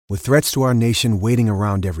With threats to our nation waiting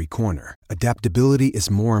around every corner, adaptability is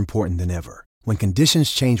more important than ever. When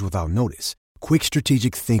conditions change without notice, quick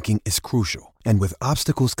strategic thinking is crucial. And with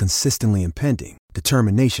obstacles consistently impending,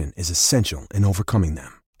 determination is essential in overcoming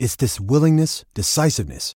them. It's this willingness,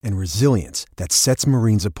 decisiveness, and resilience that sets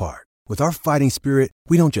Marines apart. With our fighting spirit,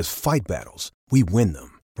 we don't just fight battles, we win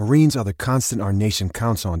them. Marines are the constant our nation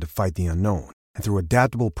counts on to fight the unknown. And through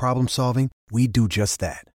adaptable problem solving, we do just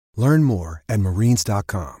that. Learn more at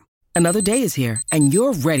marines.com. Another day is here, and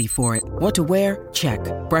you're ready for it. What to wear? Check.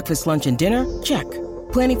 Breakfast, lunch, and dinner? Check.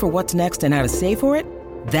 Planning for what's next and how to save for it?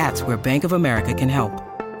 That's where Bank of America can help.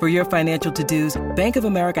 For your financial to-dos, Bank of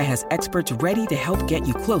America has experts ready to help get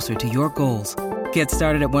you closer to your goals. Get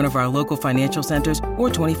started at one of our local financial centers or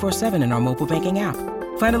 24/7 in our mobile banking app.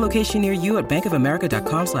 Find a location near you at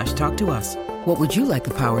bankofamerica.com/talktous. What would you like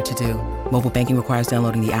the power to do? Mobile banking requires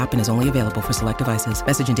downloading the app and is only available for select devices.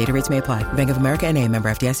 Message and data rates may apply. Bank of America N.A., member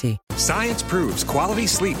FDIC. Science proves quality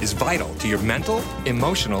sleep is vital to your mental,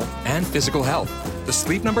 emotional, and physical health. The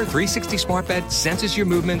Sleep Number 360 smart bed senses your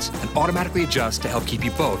movements and automatically adjusts to help keep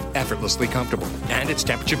you both effortlessly comfortable. And it's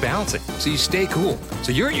temperature balancing, so you stay cool.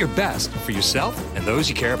 So you're at your best for yourself and those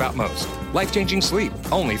you care about most. Life-changing sleep,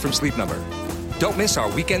 only from Sleep Number. Don't miss our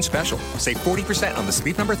weekend special. Save 40% on the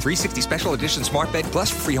Sleep Number 360 Special Edition Smart Bed plus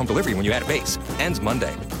free home delivery when you add a base. Ends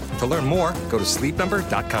Monday. To learn more, go to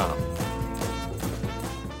sleepnumber.com.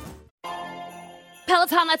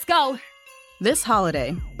 Peloton, let's go. This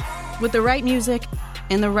holiday, with the right music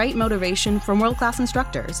and the right motivation from world-class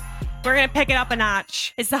instructors, we're going to pick it up a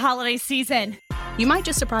notch. It's the holiday season. You might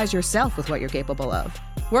just surprise yourself with what you're capable of.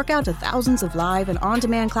 Work out to thousands of live and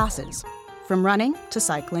on-demand classes, from running to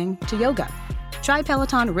cycling to yoga. Try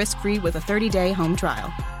Peloton risk-free with a 30-day home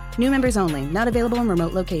trial. New members only, not available in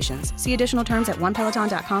remote locations. See additional terms at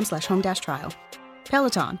onepeloton.com/home-trial.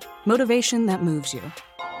 Peloton, motivation that moves you.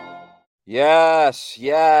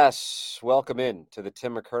 Yes. Welcome in to the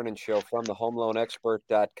Tim McKernan Show from the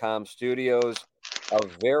HomeLoanExpert.com studios. A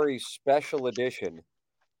very special edition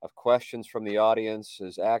of questions from the audience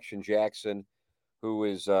is Action Jackson, who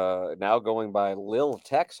is now going by Lil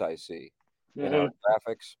Tex, I see, in our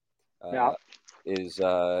graphics.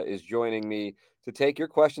 Is joining me to take your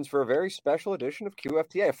questions for a very special edition of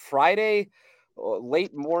QFTA. Friday,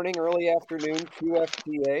 late morning, early afternoon,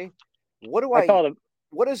 QFTA.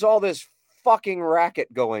 What is all this fucking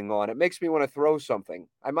racket going on? It makes me want to throw something.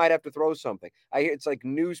 I might have to throw something. It's like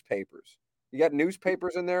newspapers. You got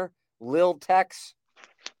newspapers in there? Lil Tex?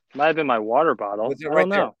 Might have been my water bottle. I don't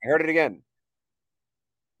know. I heard it again.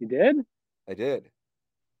 You did? I did.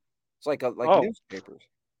 It's like newspapers.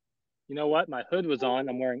 You know what? My hood was on.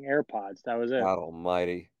 I'm wearing AirPods. That was it. God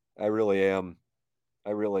almighty. I really am. Okay.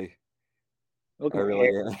 I really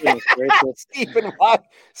am.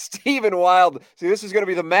 Stephen Wild. See, this is going to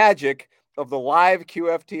be the magic of the live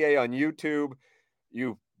QFTA on YouTube.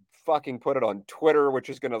 You fucking put it on Twitter, which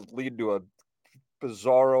is going to lead to a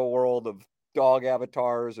bizarro world of dog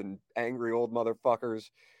avatars and angry old motherfuckers.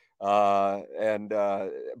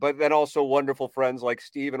 But then also wonderful friends like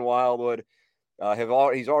Stephen Wildwood.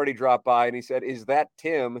 He's already dropped by and he said, "Is that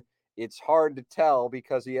Tim? It's hard to tell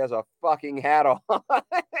because he has a fucking hat on."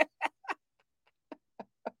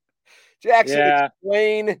 Jackson,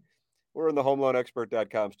 Explain. We're in the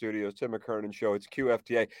HomeLoanExpert.com studios. Tim McKernan Show. It's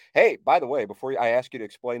QFTA. Hey, by the way, before I ask you to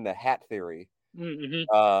explain the hat theory,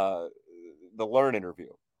 the Learn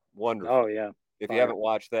interview, wonderful. Oh yeah. If you haven't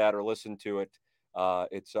watched that or listened to it,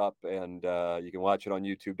 it's up and you can watch it on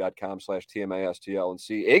YouTube.com/TMASTL and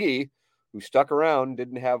see Iggy, who stuck around,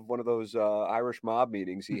 didn't have one of those Irish mob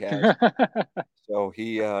meetings he has. So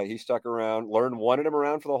he stuck around, wanted him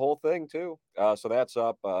around for the whole thing too. So that's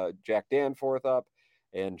up. Jack Danforth up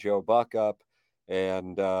and Joe Buck up.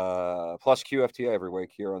 And plus QFTA every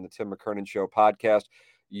week here on the Tim McKernan Show podcast.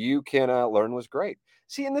 You can learn was great.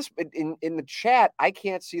 See, in the chat, I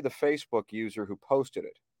can't see the Facebook user who posted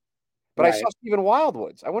it. But right. I saw Stephen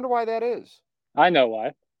Wildwoods. I wonder why that is. I know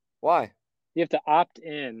why. Why? You have to opt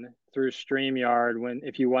in through StreamYard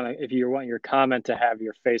if you want your comment to have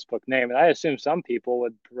your Facebook name. And I assume some people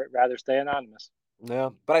would rather stay anonymous. Yeah,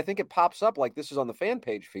 but I think it pops up like this is on the fan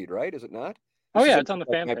page feed, right? Is it not? It's on the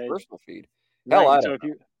fan page. My personal feed. Right. So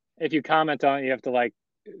if you comment on it, you have to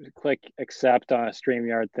click accept on a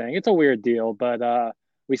StreamYard thing. It's a weird deal, but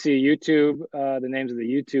we see YouTube, the names of the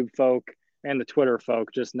YouTube folk and the Twitter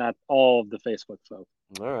folk, just not all of the Facebook folk.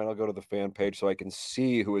 All right, I'll go to the fan page so I can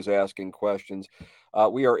see who is asking questions.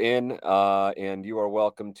 We are in, and you are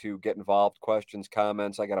welcome to get involved. Questions,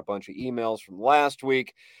 comments. I got a bunch of emails from last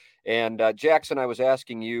week. And Jackson, I was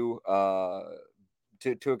asking you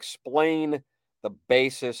to explain the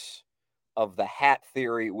basis of the hat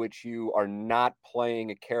theory, which you are not playing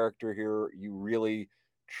a character here. You really,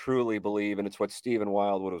 truly believe, and it's what Stephen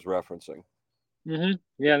Wildwood was referencing. Mm-hmm.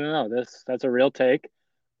 Yeah, no, that's a real take.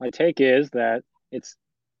 My take is that it's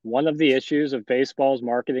one of the issues of baseball's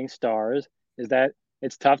marketing stars is that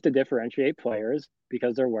it's tough to differentiate players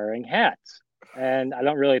because they're wearing hats. And I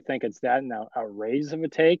don't really think it's that outrageous of a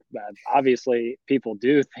take, but obviously people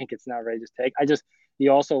do think it's an outrageous take.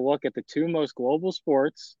 You also look at the two most global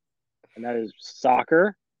sports, and that is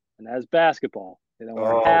soccer and that is basketball. They don't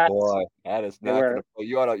wear hats. Boy, that is not going to.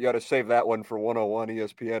 You ought to save that one for 101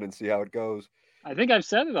 ESPN and see how it goes. I think I've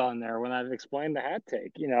said it on there when I've explained the hat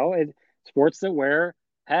take. Sports that wear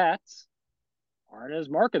hats aren't as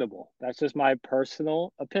marketable. That's just my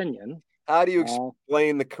personal opinion. How do you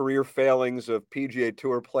explain the career failings of PGA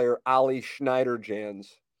Tour player Ali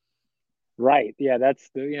Schneider-Jans? Right. Yeah,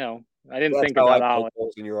 I didn't think about Ali.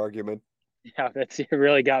 In your argument. Yeah, you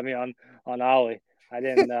really got me on Ali. I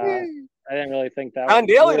didn't really think that. John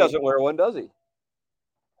Daly doesn't wear one, does he?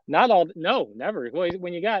 No, never. Well,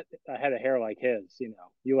 when you got a head of hair like his,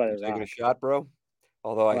 you let it rock. Taking a shot, bro.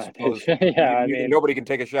 Although I suppose nobody can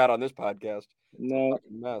take a shot on this podcast. No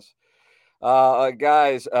mess.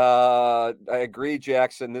 Guys, I agree,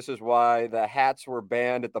 Jackson. This is why the hats were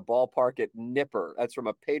banned at the ballpark at Nipper. That's from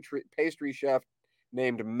a pastry chef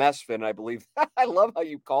named Mesfin, I believe. I love how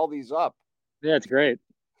you call these up. Yeah, it's great.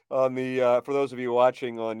 On the for those of you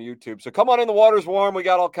watching on YouTube. So come on in, the water's warm. We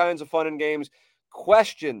got all kinds of fun and games,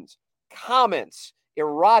 questions, comments,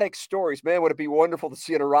 erotic stories. Man, would it be wonderful to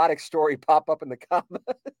see an erotic story pop up in the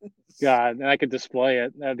comments? God, and I could display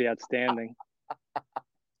it. That'd be outstanding.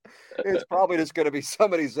 It's probably just going to be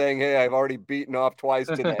somebody saying, "Hey, I've already beaten off twice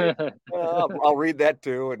today." I'll read that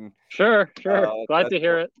too. And sure. Glad to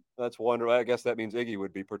hear it. That's wonderful. I guess that means Iggy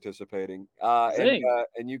would be participating.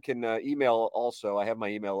 And you can email also. I have my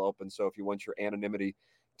email open, so if you want your anonymity,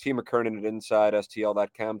 T. McKernan at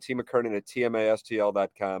InsideSTL.com, T. McKernan at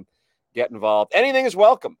TMASTL.com. Get involved. Anything is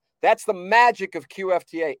welcome. That's the magic of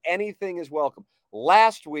QFTA. Anything is welcome.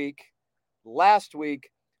 Last week,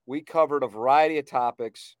 we covered a variety of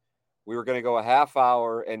topics. We were going to go a half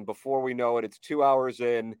hour, and before we know it, it's 2 hours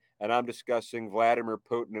in, and I'm discussing Vladimir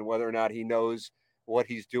Putin and whether or not he knows what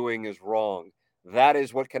he's doing is wrong. That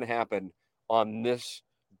is what can happen on this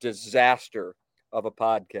disaster of a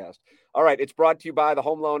podcast. All right, it's brought to you by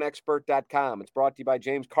thehomeloanexpert.com. It's brought to you by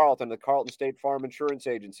James Carlton, the Carlton State Farm Insurance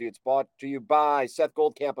Agency. It's brought to you by Seth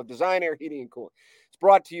Goldcamp of Design Air Heating and Cooling. It's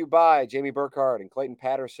brought to you by Jamie Burkhardt and Clayton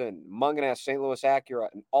Patterson, Munganess, St. Louis Acura,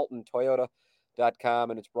 and Alton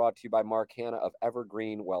Toyota.com. And it's brought to you by Mark Hanna of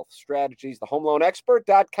Evergreen Wealth Strategies. The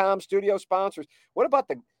HomeLoanExpert.com studio sponsors. What about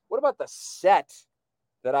the set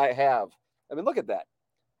that I have? I mean, look at that.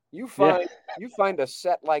 You find a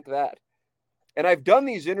set like that. And I've done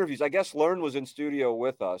these interviews. I guess Learn was in studio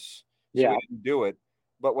with us. So we didn't do it.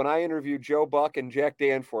 But when I interviewed Joe Buck and Jack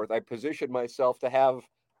Danforth, I positioned myself to have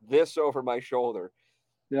this over my shoulder.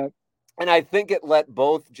 Yep. And I think it let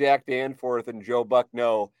both Jack Danforth and Joe Buck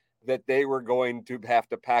know that they were going to have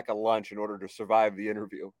to pack a lunch in order to survive the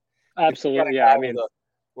interview. Absolutely. Yeah. I mean,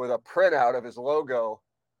 with a printout of his logo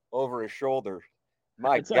over his shoulder.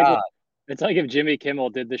 My God. It's like if Jimmy Kimmel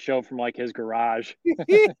did the show from like his garage.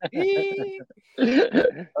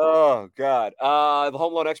 Oh, God. The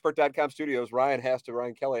HomeLoanExpert.com studios. Ryan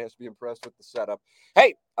Kelly has to be impressed with the setup.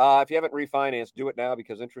 Hey, if you haven't refinanced, do it now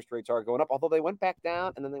because interest rates are going up. Although they went back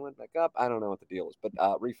down and then they went back up. I don't know what the deal is, but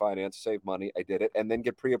refinance, save money. I did it and then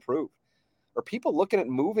get pre-approved. Are people looking at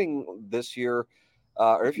moving this year?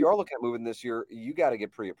 Or if you are looking at moving this year, you got to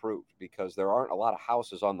get pre-approved because there aren't a lot of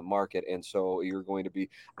houses on the market. And so you're going to be,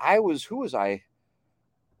 I really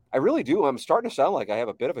do. I'm starting to sound like I have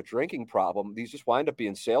a bit of a drinking problem. These just wind up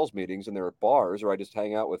being sales meetings and they're at bars, or I just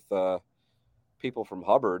hang out with people from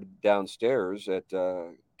Hubbard downstairs at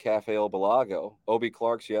Cafe El Balago, Obie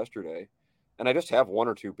Clark's yesterday. And I just have one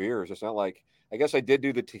or two beers. It's not like, I guess I did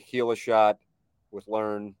do the tequila shot with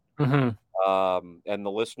Learn. Mm-hmm. And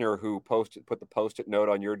the listener who put the Post-it note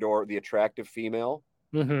on your door, the attractive female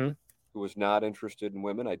who was not interested in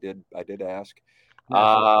women. I did ask.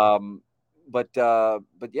 But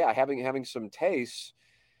yeah, having some tastes.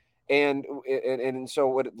 And so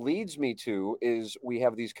what it leads me to is we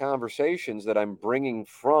have these conversations that I'm bringing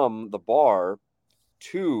from the bar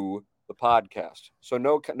to the podcast. So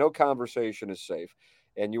no conversation is safe.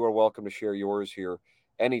 And you are welcome to share yours here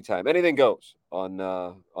anytime. Anything goes on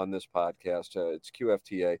this podcast. It's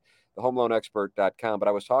QFTA, thehomeloanexpert.com. But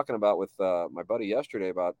I was talking about with my buddy yesterday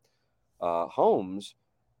about homes,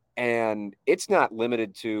 and it's not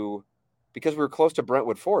limited to, because we were close to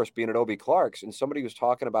Brentwood Forest being at Obie Clark's, and somebody was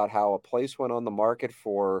talking about how a place went on the market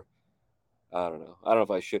for I don't know. I don't know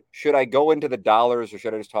if I should. Should I go into the dollars or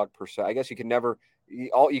should I just talk percent? I guess you can never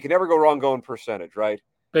go wrong going percentage, right?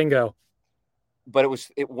 Bingo. But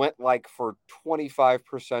it went like for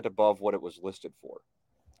 25% above what it was listed for.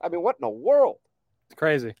 I mean, what in the world? It's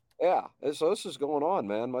crazy. Yeah. So this is going on,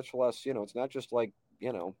 man. Much less, it's not just like,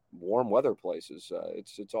 warm weather places.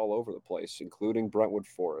 It's all over the place, including Brentwood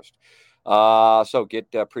Forest. So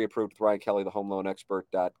get pre-approved with Ryan Kelly,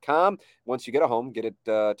 thehomeloanexpert.com. Once you get a home, get it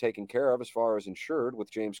taken care of as far as insured with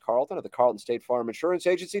James Carlton of the Carlton State Farm Insurance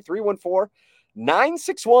Agency,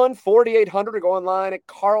 314-961-4800, or go online at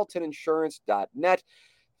carltoninsurance.net.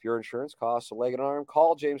 If your insurance costs a leg and an arm,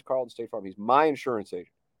 call James Carlton State Farm. He's my insurance agent.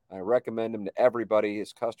 I recommend him to everybody.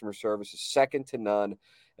 His customer service is second to none.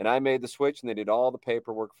 And I made the switch, and they did all the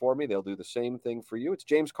paperwork for me. They'll do the same thing for you. It's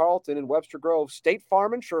James Carlton in Webster Grove, State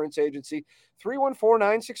Farm Insurance Agency,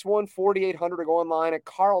 314-961-4800, or go online at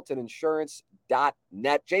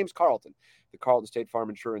carltoninsurance.net. James Carlton, the Carlton State Farm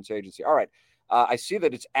Insurance Agency. All right. I see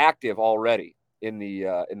that it's active already in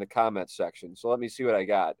the comments section. So let me see what I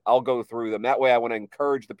got. I'll go through them. That way I want to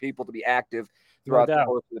encourage the people to be active throughout the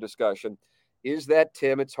course of the discussion. Is that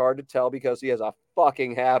Tim? It's hard to tell because he has a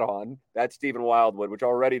fucking hat on. That's Stephen Wildwood, which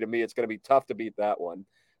already to me, it's going to be tough to beat that one.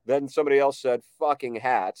 Then somebody else said fucking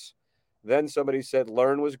hats. Then somebody said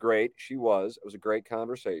Learn was great. She was. It was a great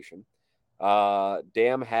conversation.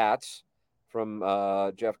 Damn hats from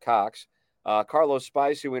Jeff Cox. Carlos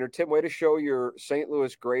Spicy Winner. Tim, way to show your St.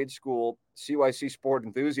 Louis grade school CYC sport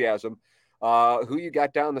enthusiasm. Who you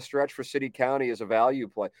got down the stretch for City County as a value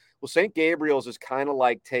play? Well, St. Gabriel's is kind of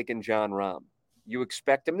like taking John Rahm. You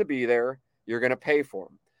expect him to be there. You're going to pay for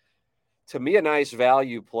him. To me, a nice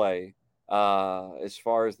value play as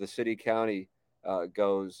far as the City County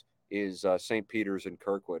goes is St. Peter's and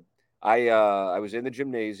Kirkwood. I was in the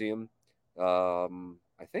gymnasium, I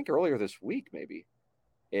think earlier this week maybe.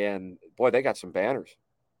 And, boy, they got some banners.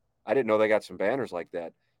 I didn't know they got some banners like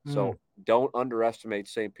that. So don't underestimate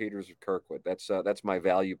St. Peter's or Kirkwood. That's my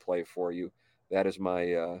value play for you. That is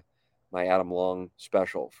my my Adam Long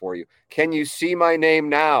special for you. Can you see my name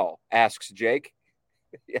now? Asks Jake.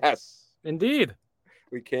 Yes, indeed,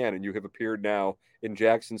 we can. And you have appeared now in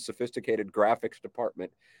Jackson's sophisticated graphics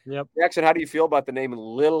department. Yep. Jackson, how do you feel about the name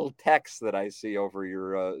Little Text that I see over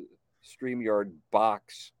your StreamYard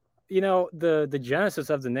box? The genesis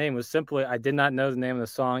of the name was simply I did not know the name of the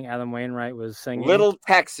song Adam Wainwright was singing. Little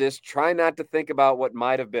Texas. Try not to think about what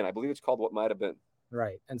might have been. I believe it's called What Might Have Been.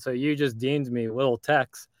 Right. And so you just deemed me Little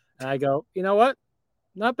Tex. And I go, you know what?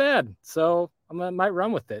 Not bad. So I might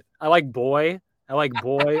run with it. I like Boy.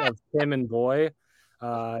 Of Tim and Boy.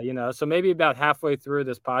 So maybe about halfway through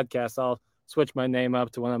this podcast, I'll switch my name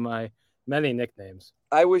up to one of my many nicknames.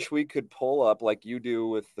 I wish we could pull up, like you do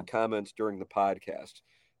with the comments during the podcast,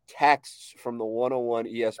 texts from the 101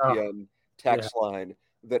 ESPN text line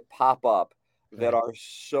that pop up that are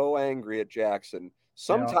so angry at Jackson.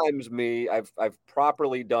 Sometimes I've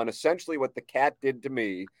properly done essentially what the cat did to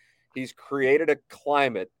me. He's created a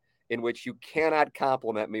climate in which you cannot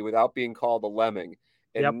compliment me without being called a lemming.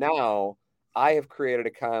 And now I have created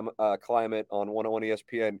a climate on 101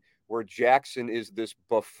 ESPN where Jackson is this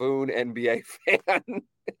buffoon NBA fan.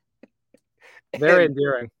 Very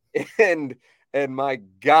endearing. And my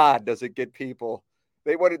God, does it get people?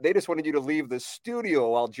 They just wanted you to leave the studio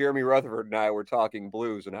while Jeremy Rutherford and I were talking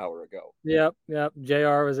Blues an hour ago. Yep.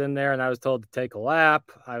 JR was in there, and I was told to take a lap.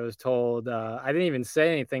 I was told I didn't even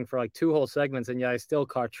say anything for like 2 whole segments, and yet I still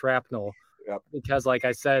caught shrapnel because, like,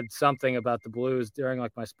 I said something about the Blues during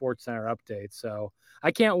like my Sports Center update. So I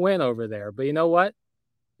can't win over there, but you know what?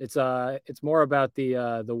 It's more about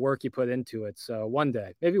the work you put into it. So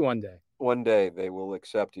maybe one day they will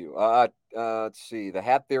accept you. Let's see. The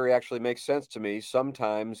hat theory actually makes sense to me.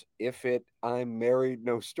 Sometimes I'm married,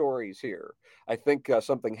 no stories here. I think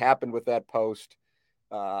something happened with that post.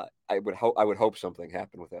 I would hope something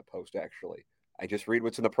happened with that post. Actually, I just read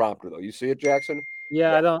what's in the prompter though. You see it, Jackson?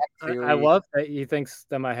 Yeah, I love that he thinks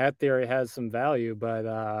that my hat theory has some value, but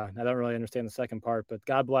I don't really understand the second part, but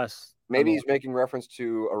God bless. Maybe he's making reference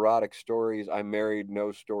to erotic stories. I'm married,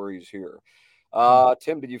 no stories here.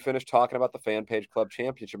 Tim, did you finish talking about the Fan Page Club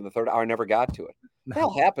Championship in the third hour? I never got to it. What the hell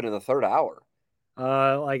happened in the third hour?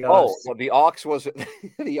 The aux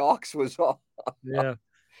was off. Yeah.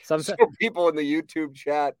 Some people in the YouTube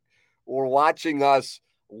chat were watching us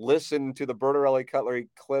listen to the Bertarelli Cutlery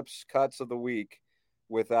cuts of the week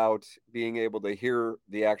without being able to hear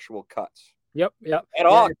the actual cuts. Yep. That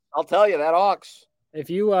aux, I'll tell you, that aux. If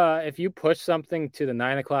you push something to the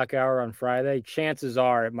 9 o'clock hour on Friday, chances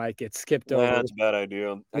are it might get skipped over. That's a bad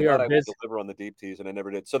idea. I thought I would deliver on the deep teas, and I never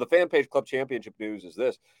did. So the Fan Page Club Championship news is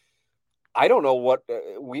this. I don't know what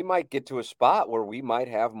we might get to a spot where we might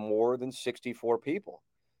have more than 64 people.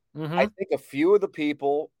 I think a few of the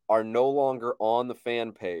people are no longer on the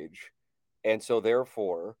fan page. And so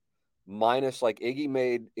therefore, minus like Iggy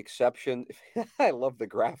made exception. I love the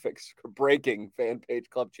graphics. Breaking fan page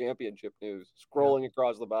club championship news. Scrolling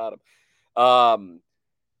across the bottom.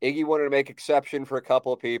 Iggy wanted to make exception for a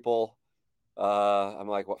couple of people. I'm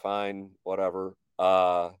like, well, fine, whatever.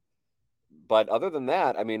 But other than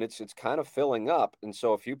that, I mean, it's kind of filling up. And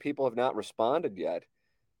so a few people have not responded yet,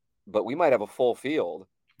 but we might have a full field.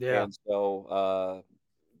 Yeah. And so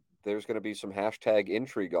there's going to be some hashtag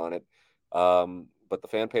intrigue on it. But the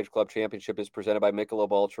Fan Page Club Championship is presented by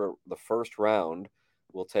Michelob Ultra. The first round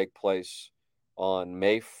will take place on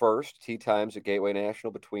May 1st, tee times at Gateway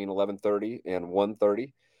National between 11:30 and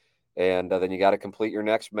 1:30. And then you got to complete your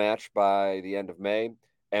next match by the end of May.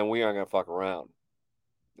 And we aren't going to fuck around.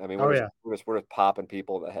 I mean, we're just popping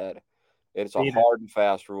people in the head. It's a hard and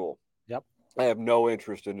fast rule. Yep. I have no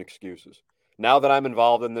interest in excuses. Now that I'm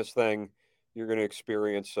involved in this thing, you're going to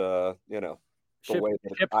experience, the way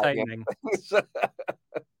that ship tightening.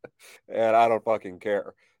 And I don't fucking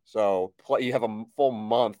care. So you have a full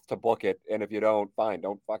month to book it, and if you don't, fine.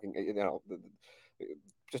 Don't fucking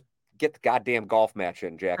just get the goddamn golf match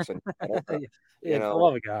in, Jackson. For the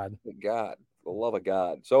love of God. God, for the love of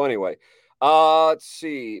God. So anyway, let's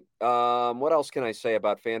see. What else can I say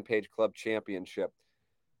about Fan Page Club Championship?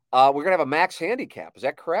 We're gonna have a max handicap. Is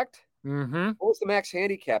that correct? Mm-hmm. What was the max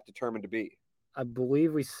handicap determined to be? I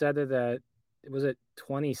believe we said it at, was it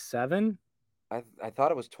 27? I thought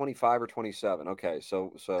it was 25 or 27. Okay,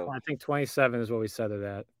 so I think 27 is what we said it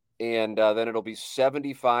at. And then it'll be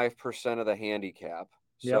 75% of the handicap.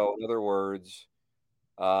 So in other words,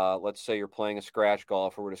 let's say you're playing a scratch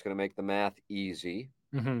golfer. We're just going to make the math easy.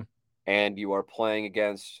 Mm-hmm. And you are playing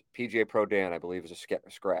against PGA Pro Dan, I believe, is a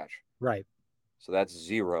scratch. Right. So that's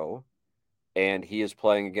 0. And he is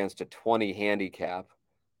playing against a 20 handicap.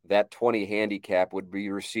 That 20 handicap would be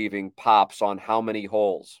receiving pops on how many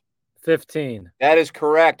holes? 15. That is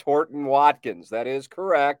correct, Horton Watkins. That is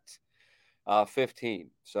correct. 15.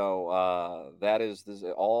 So that is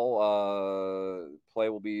all play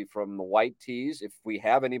will be from the white tees. If we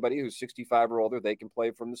have anybody who's 65 or older, they can play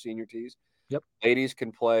from the senior tees. Yep. Ladies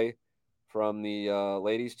can play from the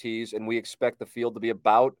ladies tees, and we expect the field to be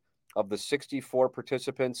about, of the 64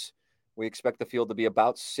 participants, we expect the field to be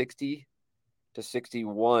about 60 to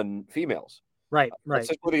 61 females. Right. That's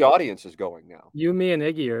just where the audience is going now. You, me, and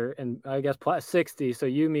Iggy are, and I guess 60. So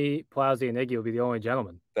you, me, Plowsy, and Iggy will be the only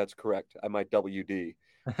gentlemen. That's correct. I might WD,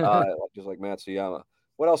 just like Matsuyama.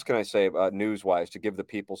 What else can I say about news-wise to give the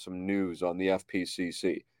people some news on the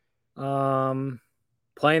FPCC?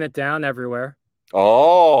 Playing it down everywhere.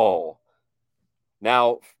 Oh,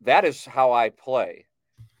 now that is how I play.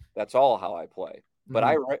 That's all how I play. But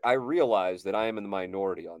I realize that I am in the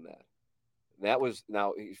minority on that. That was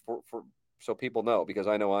now for so people know, because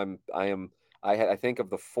I know I think of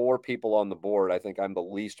the 4 people on the board, I think I'm the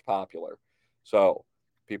least popular. So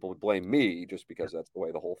people would blame me just because that's the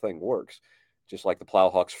way the whole thing works. Just like the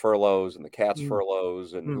Plowhawks furloughs and the Cats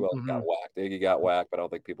furloughs, and who else got whacked? Iggy got whacked, but I don't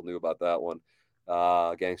think people knew about that one.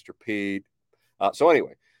 Gangster Pete. So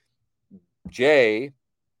anyway, Jay,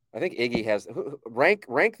 I think Iggy has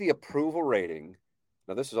rank the approval rating.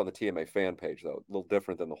 Now this is on the TMA fan page, though, a little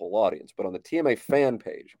different than the whole audience, but on the TMA fan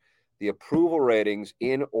page, the approval ratings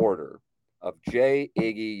in order of Jay,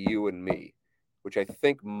 Iggy, you, and me, which I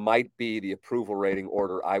think might be the approval rating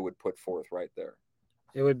order I would put forth right there.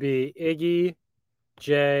 It would be Iggy,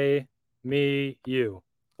 Jay, me, you.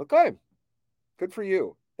 Okay. Good for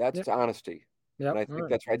you. That's honesty. Yeah, and I think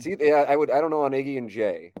that's right. See, yeah, I don't know on Iggy and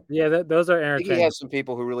Jay. Yeah, those are entertaining. Iggy has some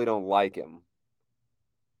people who really don't like him.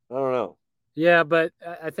 I don't know. Yeah, but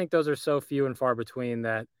I think those are so few and far between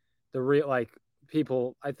that the real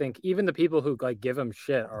people, I think even the people who give him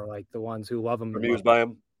shit are the ones who love him. Amused by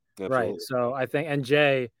him. Absolutely. Right. So I think, and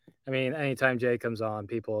Jay, I mean, anytime Jay comes on,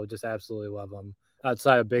 people just absolutely love him.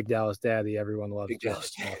 Outside of Big Dallas Daddy, everyone loves Big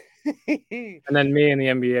Dallas Daddy. And then me and the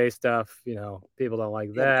NBA stuff, people don't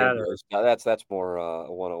like that. That's more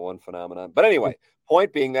a 101 phenomenon. But anyway,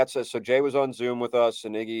 point being, so Jay was on Zoom with us,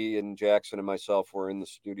 and Iggy and Jackson and myself were in the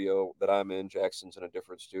studio that I'm in. Jackson's in a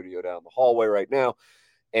different studio down the hallway right now.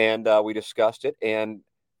 And we discussed it. And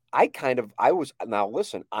now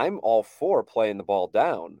listen, I'm all for playing the ball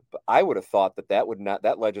down, but I would have thought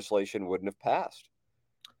that legislation wouldn't have passed.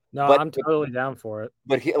 No, I'm totally down for it.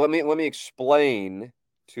 But let me explain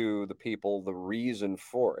to the people the reason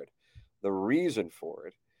for it. The reason for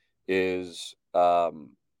it is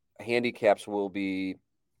handicaps will be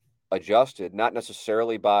adjusted, not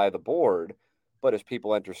necessarily by the board, but as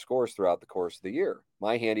people enter scores throughout the course of the year.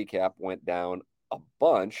 My handicap went down a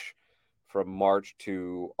bunch from March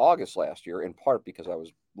to August last year, in part because I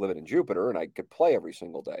was living in Jupiter and I could play every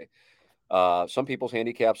single day. Some people's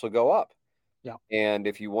handicaps will go up. Yeah. And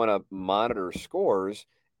if you want to monitor scores,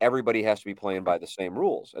 everybody has to be playing by the same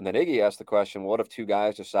rules. And then Iggy asked the question, what if two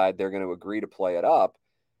guys decide they're going to agree to play it up?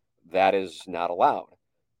 That is not allowed.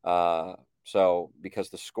 So because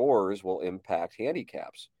the scores will impact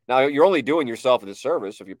handicaps. Now you're only doing yourself a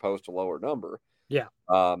disservice if you post a lower number. Yeah.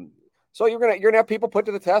 So you're gonna have people put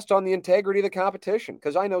to the test on the integrity of the competition,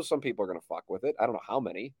 because I know some people are gonna fuck with it. I don't know how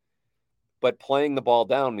many, but playing the ball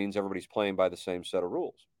down means everybody's playing by the same set of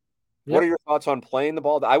rules. Yep. What are your thoughts on playing the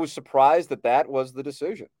ball down? I was surprised that was the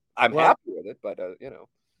decision. I'm happy with it, but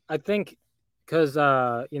I think because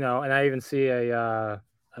and I even see a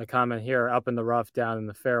comment here, up in the rough, down in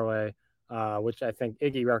the fairway, which I think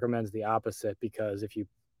Iggy recommends the opposite, because if you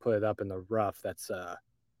put it up in the rough, that's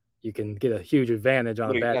you can get a huge advantage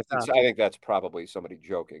on a bad shot. I think that's probably somebody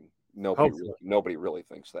joking. Nobody really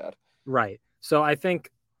thinks that. Right. So I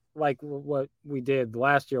think like what we did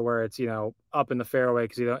last year, where it's, up in the fairway,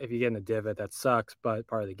 because if you get in a divot, that sucks, but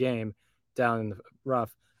part of the game. Down in the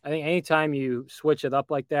rough, I think anytime you switch it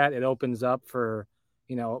up like that, it opens up for,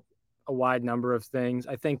 a wide number of things.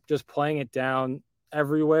 I think just playing it down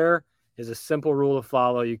everywhere is a simple rule to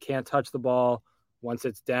follow. You can't touch the ball once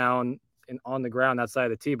it's down and on the ground outside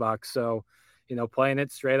of the tee box. So, playing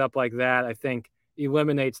it straight up like that, I think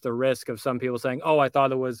eliminates the risk of some people saying, oh, I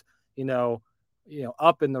thought it was,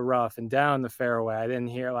 up in the rough and down the fairway. I didn't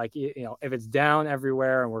hear, if it's down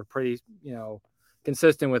everywhere and we're pretty,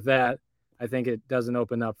 consistent with that, I think it doesn't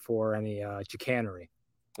open up for any chicanery.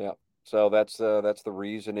 Yeah. So that's the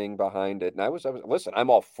reasoning behind it. And listen, I'm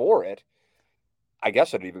all for it. I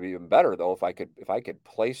guess it'd be even better though if I could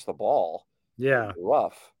place the ball. Yeah.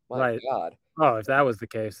 Rough. My right. God. Oh, if that was the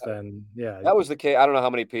case, then yeah. That was the case. I don't know how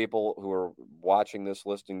many people who are watching this,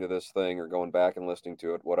 listening to this thing, or going back and listening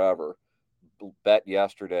to it, whatever, bet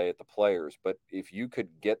yesterday at the Players. But if you could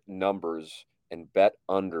get numbers and bet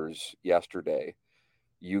unders yesterday,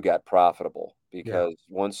 you got profitable, because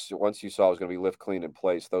once you saw it was going to be lift, clean, in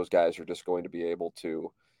place, those guys are just going to be able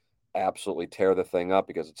to absolutely tear the thing up,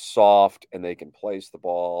 because it's soft and they can place the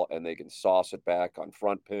ball and they can sauce it back on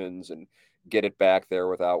front pins and get it back there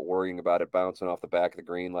without worrying about it bouncing off the back of the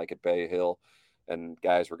green like at Bay Hill, and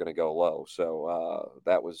guys were going to go low. So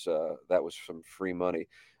that was some free money.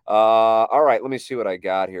 All right, let me see what I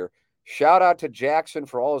got here. Shout out to Jackson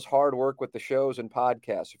for all his hard work with the shows and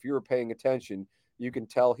podcasts. If you were paying attention, you can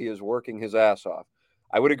tell he is working his ass off.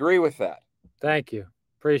 I would agree with that. Thank you.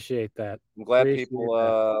 Appreciate that. I'm glad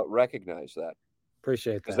people recognize that.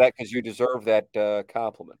 Appreciate that. Because you deserve that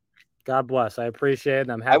compliment. God bless. I appreciate it.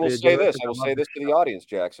 And I'm happy. I will say this to the audience,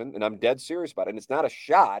 Jackson, and I'm dead serious about it. And it's not a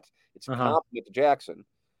shot. It's a compliment to Jackson.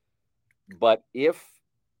 But if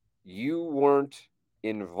you weren't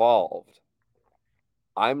involved,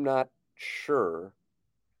 I'm not sure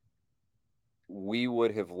we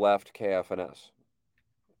would have left KFNS.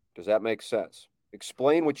 Does that make sense?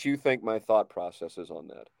 Explain what you think my thought process is on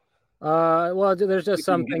that. Well, there's just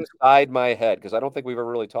some things inside my head, because I don't think we've ever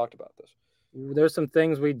really talked about this. There's some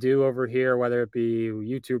things we do over here, whether it be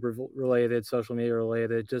YouTube related, social media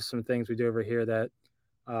related, just some things we do over here that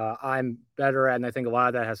I'm better at. And I think a lot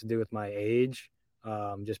of that has to do with my age,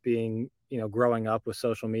 just being, growing up with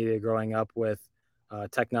social media, growing up with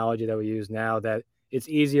technology that we use now, that it's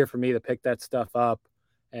easier for me to pick that stuff up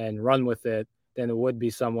and run with it than it would be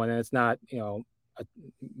someone. And it's not,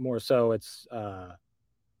 more so it's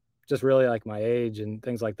just really like my age and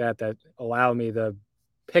things like that allow me to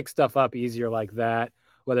pick stuff up easier like that,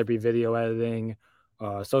 whether it be video editing,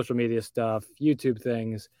 social media stuff, YouTube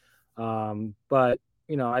things. But,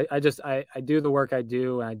 I do the work I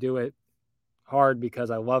do, and I do it hard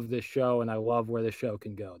because I love this show and I love where the show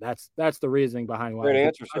can go. That's the reasoning behind why. Great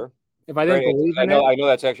answer, sir. If I didn't believe in it, I know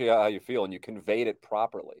that's actually how you feel, and you conveyed it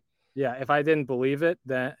properly. Yeah, if I didn't believe in it,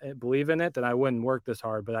 then I wouldn't work this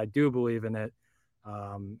hard. But I do believe in it,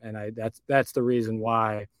 and that's the reason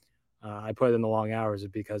why I put in the long hours, is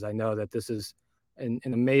because I know that this is an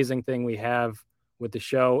amazing thing we have with the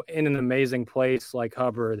show in an amazing place like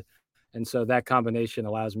Hubbard, and so that combination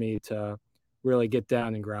allows me to really get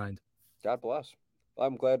down and grind. God bless.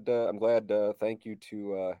 I'm glad. Thank you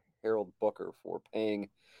to Harold Booker for paying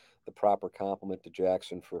the proper compliment to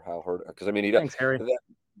Jackson for how hard. Because I mean, thanks, Harry.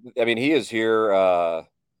 He is here. I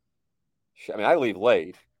leave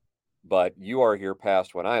late, but you are here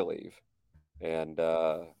past when I leave, and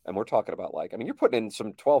we're talking about you're putting in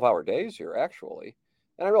some 12-hour days here actually,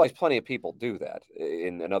 and I realize plenty of people do that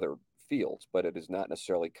in other fields, but it is not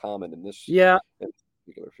necessarily common in this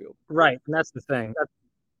particular field. Right. And that's the thing.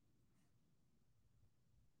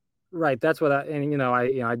 Right. That's what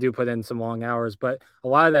I do put in some long hours, but a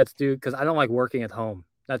lot of that's due because I don't like working at home.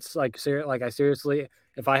 That's like I seriously,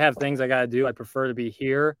 if I have things I got to do, I prefer to be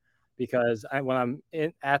here because when I'm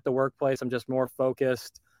at the workplace, I'm just more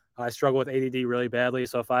focused. I struggle with ADD really badly.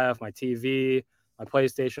 So if I have my TV, my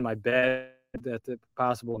PlayStation, my bed, that the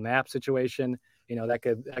possible nap situation,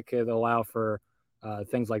 that could allow for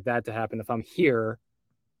things like that to happen. If I'm here,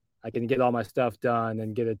 I can get all my stuff done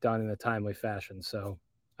and get it done in a timely fashion. So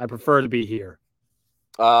I prefer to be here.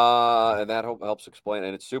 And that helps explain,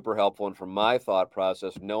 and it's super helpful. And from my thought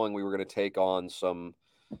process, knowing we were going to take on some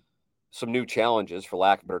new challenges, for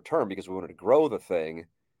lack of a better term, because we wanted to grow the thing,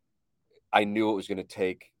 I knew it was going to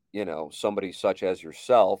take, somebody such as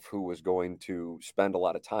yourself who was going to spend a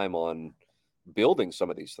lot of time on building some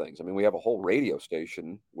of these things. I mean, we have a whole radio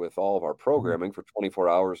station with all of our programming for 24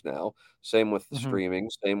 hours now. Same with the streaming,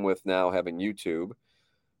 same with now having YouTube,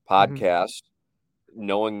 podcasts,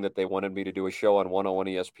 knowing that they wanted me to do a show on 101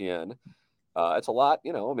 ESPN. It's a lot,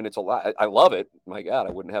 it's a lot. I love it. My God,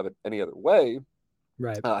 I wouldn't have it any other way.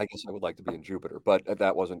 Right. I guess I would like to be in Jupiter, but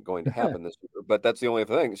that wasn't going to happen this year. But that's the only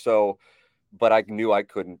thing. So, but I knew I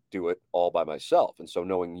couldn't do it all by myself. And so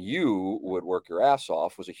knowing you would work your ass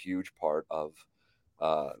off was a huge part of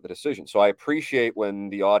the decision. So I appreciate when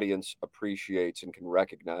the audience appreciates and can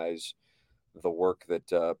recognize the work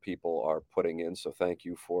that people are putting in. So thank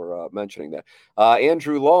you for mentioning that.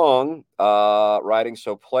 Andrew Long writing,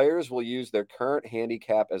 so players will use their current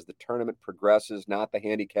handicap as the tournament progresses, not the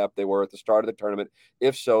handicap they were at the start of the tournament.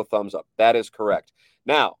 If so, thumbs up. That is correct.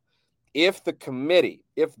 Now, if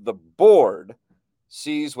the board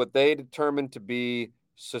sees what they determine to be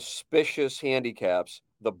suspicious handicaps,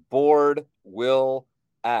 the board will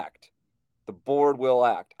act. The board will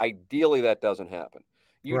act. Ideally, that doesn't happen.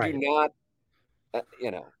 You do not,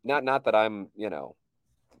 not that I'm,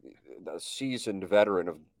 a seasoned veteran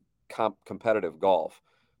of competitive golf,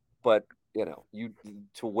 but,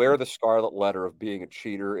 to wear the scarlet letter of being a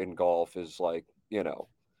cheater in golf is like,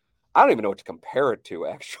 I don't even know what to compare it to,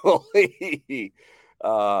 actually.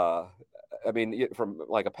 I mean, from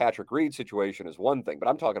like a Patrick Reed situation is one thing, but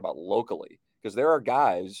I'm talking about locally because there are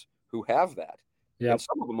guys who have that. Yeah. And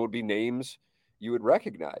some of them would be names you would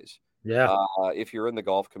recognize. Yeah. If you're in the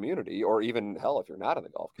golf community, or even hell, if you're not in the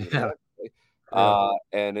golf community. Yeah.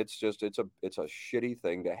 And it's a shitty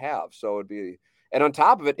thing to have. So it'd be, and on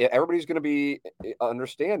top of it, everybody's going to be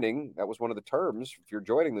understanding. That was one of the terms. If you're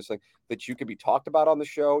joining this thing, that you can be talked about on the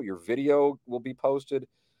show, your video will be posted.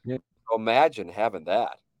 Yeah. So imagine having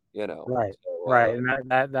that, Right. So, right.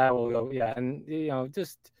 And that will go. Yeah. And,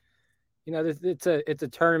 it's a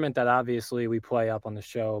tournament that obviously we play up on the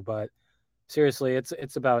show, but seriously,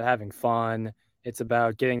 it's about having fun. It's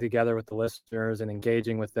about getting together with the listeners and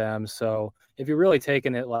engaging with them. So if you're really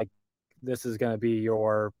taking it like this is going to be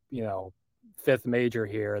your, fifth major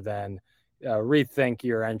here, then rethink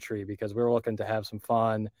your entry, because we're looking to have some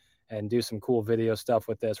fun and do some cool video stuff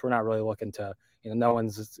with this. We're not really looking to, you're not I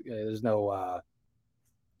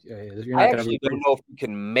actually don't know if you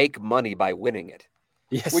can make money by winning it.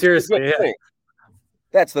 Yeah, seriously. Yeah.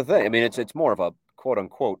 That's the thing. I mean, it's more of a quote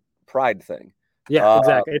unquote pride thing. Yeah,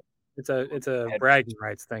 exactly. It's a bragging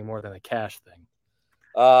rights thing more than a cash thing.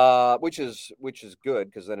 Which is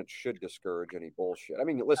good, because then it should discourage any bullshit. I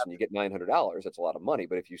mean, listen, you get $900, that's a lot of money,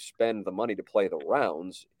 but if you spend the money to play the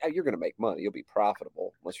rounds, you're going to make money. You'll be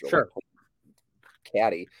profitable unless you're sure. Like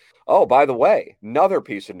caddy. Oh, by the way, another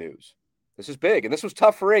piece of news. This is big, and this was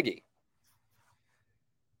tough for Iggy.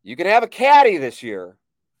 You can have a caddy this year,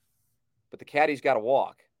 but the caddy's got to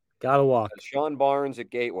walk. Got to walk. Sean Barnes at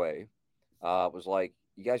Gateway was like,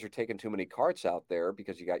 you guys are taking too many carts out there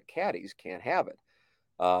because you got caddies, can't have it.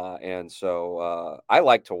 And so I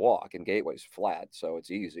like to walk, and Gateway's flat, so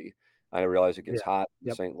it's easy. I realize it gets hot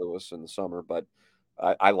in St. Louis in the summer, but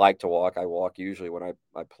I like to walk. I walk usually when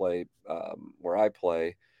I play where I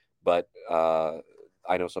play, but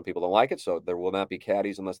I know some people don't like it, so there will not be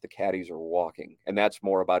caddies unless the caddies are walking. And that's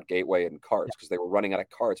more about Gateway and carts, because they were running out of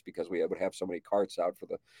carts because we would have so many carts out for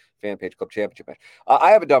the Fan Page Club Championship match. I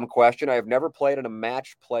have a dumb question. I have never played in a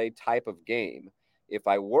match play type of game. If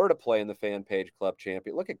I were to play in the Fan Page Club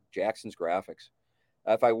Champion, look at Jackson's graphics.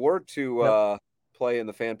 If I were to play in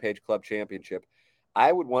the Fan Page Club Championship,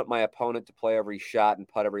 I would want my opponent to play every shot and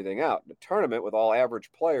putt everything out. In a tournament with all average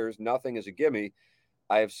players, nothing is a gimme.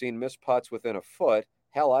 I have seen missed putts within a foot.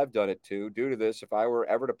 Hell, I've done it too. Due to this, if I were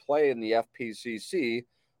ever to play in the FPCC,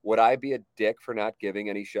 would I be a dick for not giving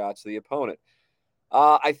any shots to the opponent?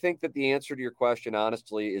 I think that the answer to your question,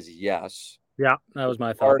 honestly, is yes. Yeah, that was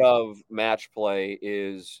my thought. Part of match play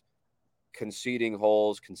is conceding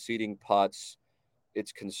holes, conceding putts.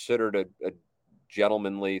 It's considered a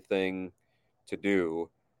gentlemanly thing to do.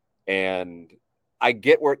 And I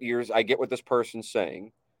get what this person's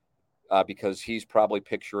saying, because he's probably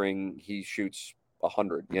picturing he shoots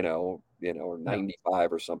 100, or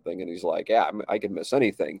 95 or something, and he's like, yeah, I can miss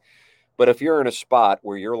anything. But if you're in a spot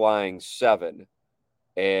where you're lying 7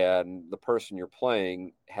 and the person you're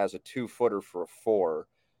playing has a 2-footer for a 4,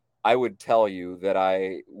 I would tell you that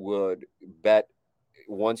I would bet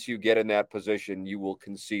once you get in that position, you will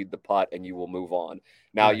concede the putt and you will move on.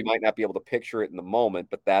 Now, you might not be able to picture it in the moment,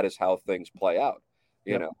 but that is how things play out.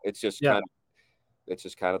 It's just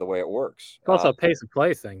kind of the way it works. It's also a pace of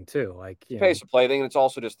play thing too. Pace of play thing. And it's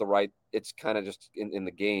also just it's kind of just in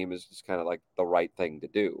the game is just kind of like the right thing to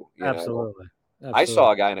do. Absolutely. I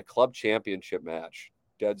saw a guy in a club championship match,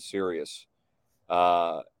 dead serious,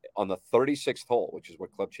 on the 36th hole, which is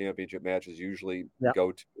what club championship matches usually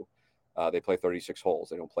go to. They play 36 holes.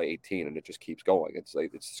 They don't play 18, and it just keeps going. It's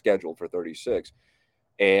scheduled for 36.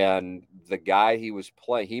 And the guy he was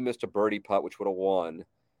playing, he missed a birdie putt, which would have won.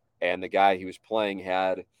 And the guy he was playing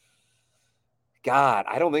had,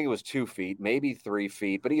 I don't think it was 2 feet, maybe 3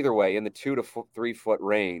 feet, but either way, in the 2 to 3 foot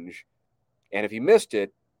range. And if he missed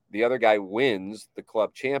it, the other guy wins the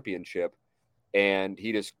club championship, and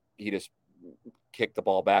he just kicked the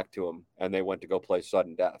ball back to him, and they went to go play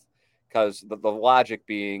sudden death. Because the logic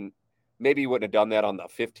being, maybe he wouldn't have done that on the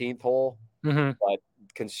 15th hole, but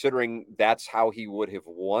considering that's how he would have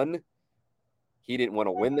won, he didn't want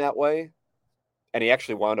to win that way, and he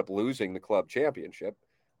actually wound up losing the club championship.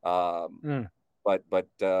 But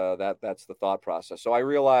that's the thought process. So I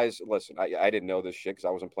realized, listen, I didn't know this shit because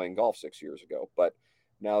I wasn't playing golf 6 years ago, but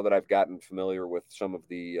now that I've gotten familiar with some of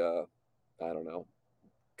the,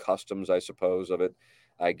 customs, I suppose, of it,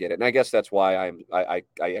 I get it. And I guess that's why I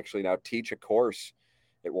actually now teach a course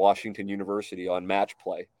at Washington University on match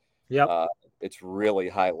play. Yep. It's really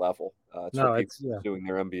high level. It's for people doing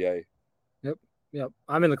their MBA. Yep.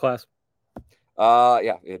 I'm in the class.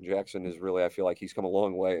 And Jackson is really, I feel like he's come a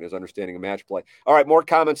long way in his understanding of match play. All right, more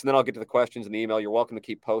comments, and then I'll get to the questions in the email. You're welcome to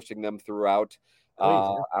keep posting them throughout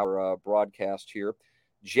our broadcast here.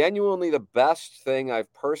 Genuinely, the best thing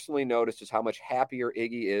I've personally noticed is how much happier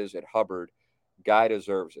Iggy is at Hubbard. Guy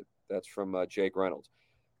deserves it. That's from Jake Reynolds.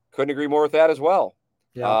 Couldn't agree more with that as well.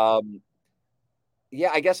 Yeah.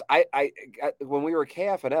 I guess I when we were at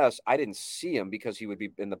KFNS, I didn't see him because he would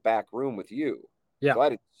be in the back room with you. Yeah. So I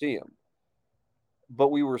didn't see him. But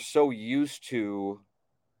we were so used to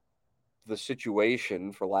the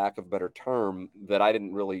situation, for lack of a better term, that I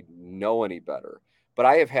didn't really know any better. But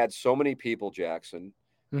I have had so many people, Jackson,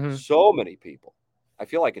 so many people, I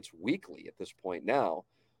feel like it's weekly at this point now,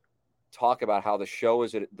 talk about how the show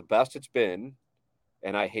is the best it's been.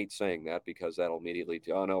 And I hate saying that because that'll immediately,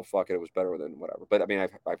 oh no, fuck it, it was better than whatever. But I mean,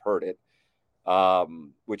 I've heard it,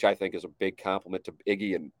 which I think is a big compliment to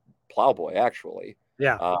Iggy and Plowboy, actually.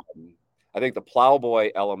 Yeah. I think the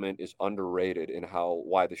Plowboy element is underrated in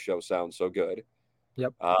why the show sounds so good.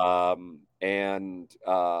 Yep. And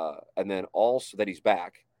then also that he's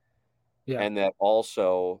back. Yeah. And that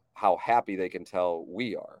also how happy they can tell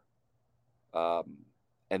we are.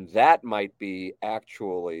 And that might be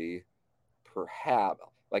actually perhaps,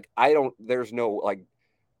 there's no, like,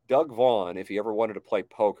 Doug Vaughn, if he ever wanted to play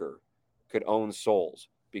poker, could own souls,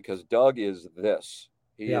 because Doug is this.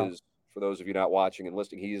 He is, for those of you not watching and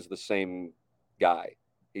listening, he is the same guy.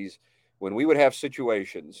 When we would have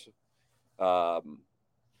situations, and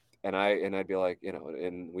I'd be like,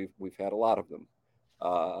 and we've had a lot of them.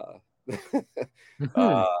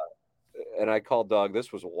 And I called Doug.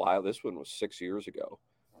 This was a while. This one was 6 years ago,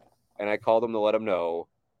 and I called him to let him know.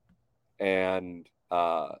 And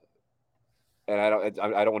I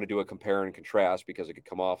don't want to do a compare and contrast because it could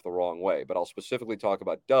come off the wrong way. But I'll specifically talk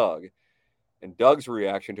about Doug, and Doug's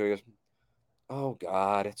reaction to it is, "Oh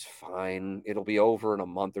God, it's fine. It'll be over in a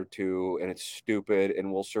month or two, and it's stupid,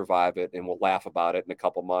 and we'll survive it, and we'll laugh about it in a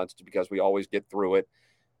couple months because we always get through it."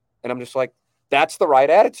 And I'm just like, that's the right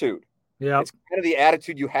attitude. Yeah, it's kind of the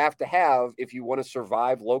attitude you have to have if you want to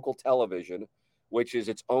survive local television, which is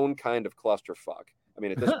its own kind of clusterfuck. I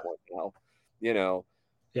mean, at this point now,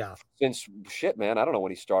 yeah. Since shit, man, I don't know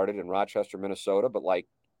when he started in Rochester, Minnesota, but like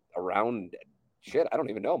around shit, I don't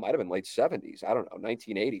even know. It might have been late 70s. I don't know,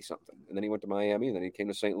 1980 something. And then he went to Miami, and then he came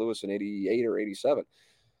to St. Louis in 88 or 87.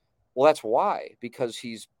 Well, that's why, because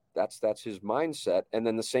that's his mindset. And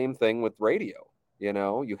then the same thing with radio.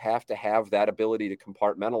 You have to have that ability to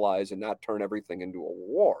compartmentalize and not turn everything into a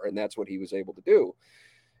war. And that's what he was able to do.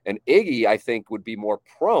 And Iggy, I think, would be more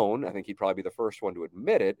prone, I think he'd probably be the first one to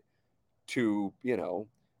admit it, to,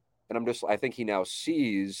 and I think he now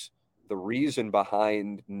sees the reason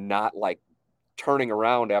behind not like turning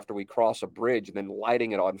around after we cross a bridge and then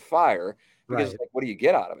lighting it on fire, because like, what do you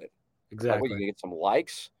get out of it? Exactly. Like, you get some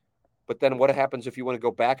likes, but then what happens if you want to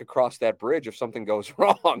go back across that bridge? If something goes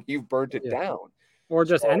wrong, you've burnt it down, or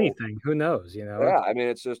just anything. Who knows? Yeah, I mean,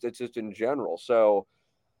 it's just in general. So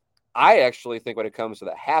I actually think when it comes to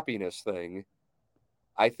the happiness thing,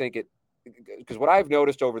 I think because what I've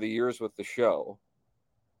noticed over the years with the show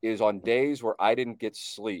is on days where I didn't get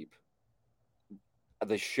sleep,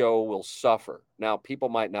 the show will suffer. Now, people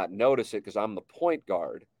might not notice it because I'm the point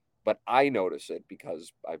guard, but I notice it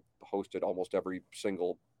because I've hosted almost every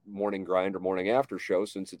single morning grind or morning after show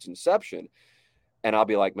since its inception. And I'll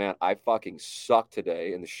be like, man, I fucking suck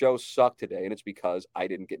today. And the show sucked today. And it's because I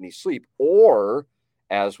didn't get any sleep. Or,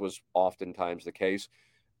 as was oftentimes the case,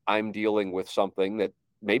 I'm dealing with something that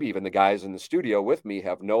maybe even the guys in the studio with me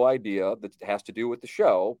have no idea that has to do with the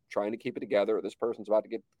show, trying to keep it together. Or this person's about to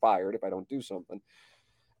get fired if I don't do something.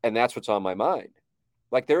 And that's what's on my mind.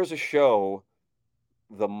 Like, there's a show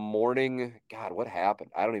the morning, God, what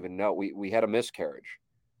happened? I don't even know. We had a miscarriage.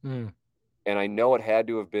 And I know it had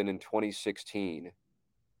to have been in 2016.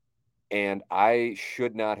 And I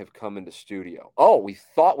should not have come into studio. Oh, we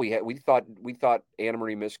thought Anna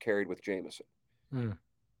Marie miscarried with Jameson.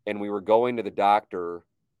 And we were going to the doctor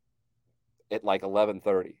at like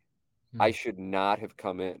 11:30. I should not have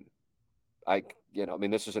come in. I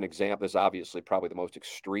mean, this is an example. This is obviously probably the most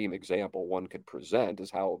extreme example one could present,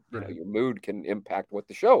 is how your mood can impact what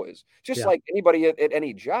the show is. Just like anybody at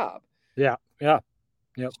any job. Yeah.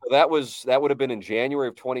 So that would have been in January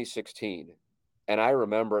of 2016, and I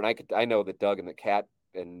remember, and I know that Doug and the cat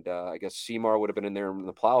and I guess Seymour would have been in there, and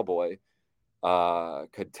the Plowboy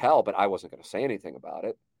could tell, but I wasn't going to say anything about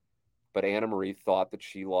it. But Anna Marie thought that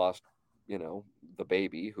she lost, the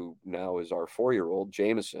baby, who now is our 4-year-old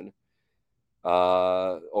Jameson,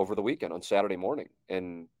 over the weekend on Saturday morning.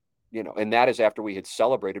 And, and that is after we had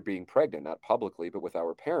celebrated being pregnant, not publicly, but with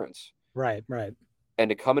our parents. Right. And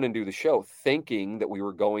to come in and do the show thinking that we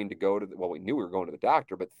were going to go to we knew we were going to the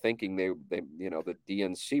doctor, but thinking they the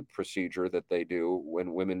DNC procedure that they do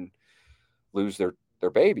when women lose their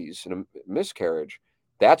babies in a miscarriage.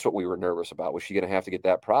 That's what we were nervous about. Was she going to have to get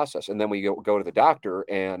that process? And then we go to the doctor,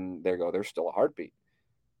 and there's still a heartbeat.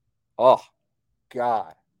 Oh,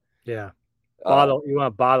 God. Yeah. You want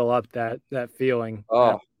to bottle up that feeling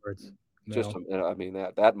afterwards. Just, I mean,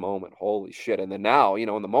 that moment, holy shit. And then now,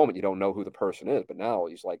 in the moment, you don't know who the person is, but now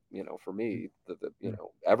he's like, for me,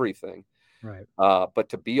 everything. Right. But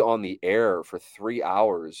to be on the air for 3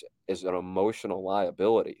 hours as an emotional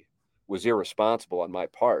liability was irresponsible on my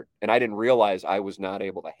part. And I didn't realize I was not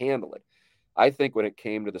able to handle it. I think when it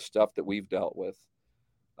came to the stuff that we've dealt with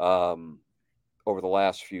over the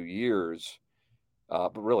last few years,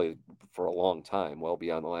 but really for a long time, well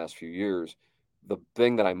beyond the last few years, the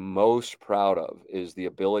thing that I'm most proud of is the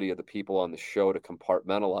ability of the people on the show to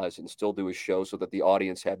compartmentalize and still do a show so that the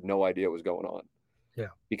audience had no idea what was going on. Yeah.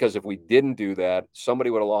 Because if we didn't do that, somebody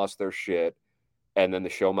would have lost their shit, and then the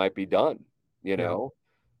show might be done,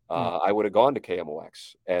 I would have gone to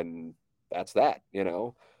KMOX, and that's that,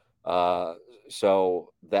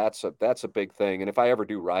 so that's a big thing. And if I ever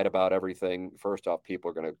do write about everything, first off, people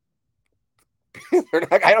are going to,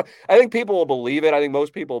 I think people will believe it. I think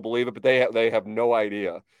most people will believe it, but they have no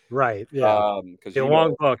idea. Right. Yeah. Because a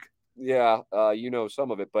long book. Yeah.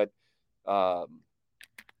 Some of it, but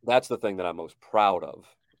that's the thing that I'm most proud of,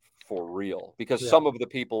 for real, because some of the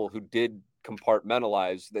people who did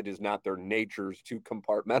compartmentalize, that is not their natures to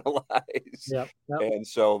compartmentalize. Yep. And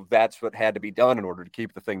so that's what had to be done in order to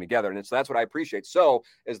keep the thing together. And that's what I appreciate. So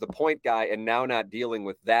as the point guy, and now not dealing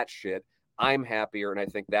with that shit, I'm happier, and I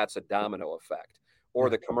think that's a domino effect. Or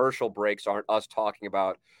the commercial breaks aren't us talking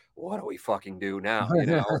about, what do we fucking do now?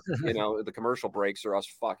 The commercial breaks are us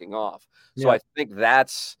fucking off. So I think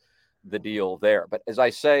that's the deal there. But as I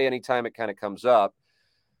say, anytime it kind of comes up,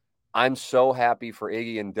 I'm so happy for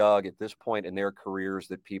Iggy and Doug at this point in their careers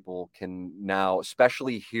that people can now,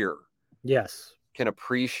 especially here, can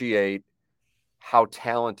appreciate how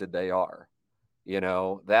talented they are.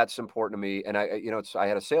 That's important to me. And I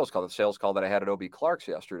had a sales call that I had at OB Clark's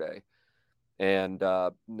yesterday, and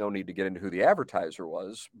no need to get into who the advertiser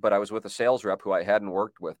was, but I was with a sales rep who I hadn't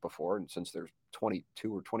worked with before. And since there's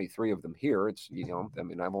 22 or 23 of them here, it's,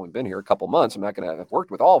 I've only been here a couple months. I'm not going to have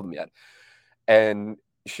worked with all of them yet. And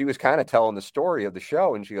she was kind of telling the story of the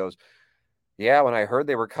show, and she goes, yeah, when I heard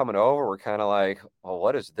they were coming over, we're kind of like, well,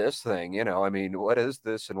 what is this thing? I mean, what is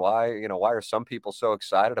this, and why? Why are some people so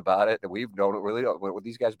excited about it? And we've known it really.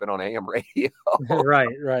 These guys have been on AM radio.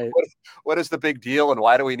 Right. What is the big deal, and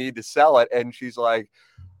why do we need to sell it? And she's like,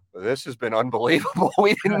 this has been unbelievable.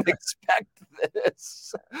 We didn't expect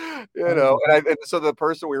this, and so the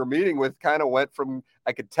person we were meeting with kind of went from,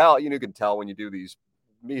 I could tell, you can tell when you do these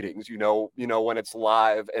meetings, when it's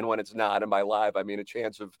live and when it's not. And by live, I mean a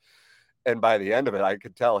chance of, and by the end of it, I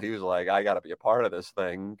could tell he was like, I got to be a part of this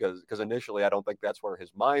thing, because initially I don't think that's where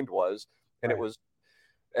his mind was. And It was,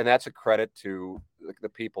 and that's a credit to the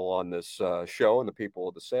people on this show and the people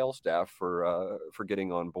of the sales staff for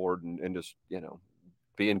getting on board and just,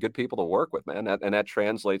 being good people to work with, man. And that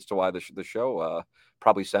translates to why the show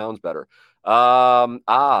probably sounds better.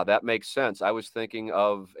 That makes sense. I was thinking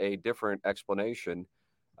of a different explanation.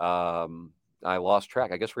 I lost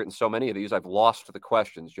track. I guess we're getting so many of these, I've lost the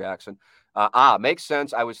questions, Jackson. Makes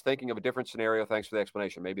sense. I was thinking of a different scenario. Thanks for the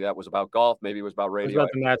explanation. Maybe that was about golf. Maybe it was about radio. It was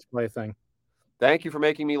about the match play thing. Thank you for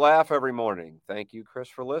making me laugh every morning. Thank you, Chris,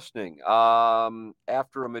 for listening.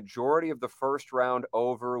 After a majority of the first round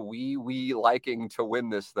over, we liking to win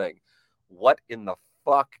this thing. What in the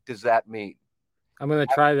fuck does that mean? I'm going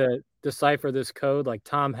to try to decipher this code like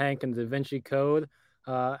Tom Hanks and Da Vinci Code.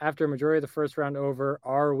 After a majority of the first round over,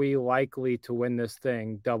 are we likely to win this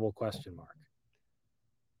thing? ?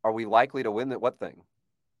 Are we likely to win that? What thing?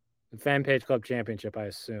 The Fan Page Club Championship, I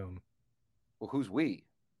assume. Well, who's we?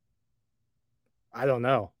 I don't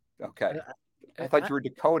know. Okay. I thought you were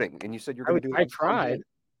decoding, and you said you're going to do it.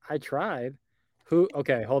 I tried. Who?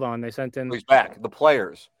 Okay, hold on. They sent in. Who's back? The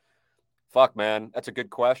players. Fuck, man. That's a good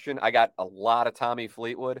question. I got a lot of Tommy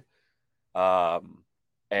Fleetwood.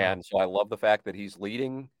 And so I love the fact that he's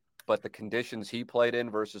leading, but the conditions he played in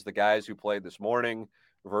versus the guys who played this morning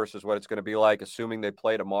versus what it's going to be like, assuming they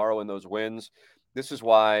play tomorrow in those wins. This is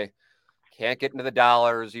why can't get into the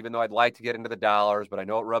dollars, even though I'd like to get into the dollars, but I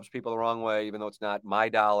know it rubs people the wrong way, even though it's not my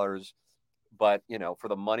dollars. But, for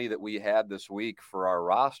the money that we had this week for our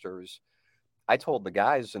rosters, I told the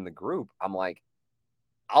guys in the group, I'm like,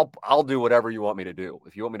 I'll do whatever you want me to do.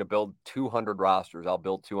 If you want me to build 200 rosters, I'll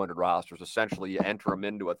build 200 rosters. Essentially, you enter them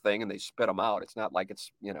into a thing and they spit them out. It's not like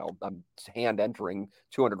it's, I'm hand entering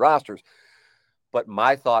 200 rosters. But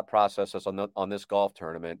my thought process on this golf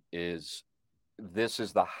tournament is this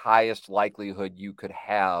is the highest likelihood you could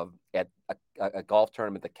have at a golf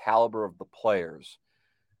tournament, the caliber of the players,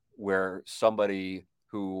 where somebody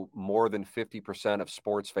who more than 50% of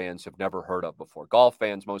sports fans have never heard of before. Golf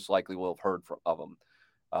fans most likely will have heard of them.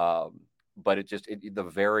 But the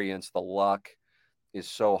variance, the luck is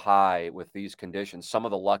so high with these conditions. Some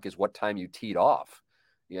of the luck is what time you teed off.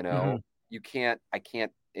 I can't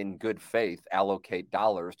in good faith allocate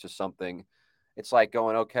dollars to something. It's like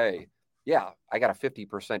going, okay, yeah, I got a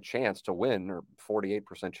 50% chance to win or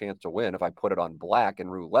 48% chance to win if I put it on black and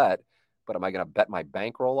roulette, but am I going to bet my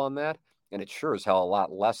bankroll on that? And it's sure as hell a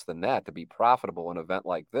lot less than that to be profitable in an event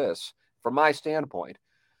like this from my standpoint.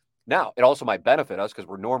 Now, it also might benefit us because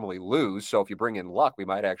we're normally lose. So if you bring in luck, we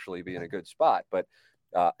might actually be in a good spot. But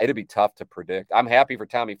it'd be tough to predict. I'm happy for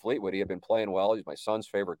Tommy Fleetwood. He had been playing well. He's my son's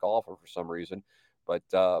favorite golfer for some reason. But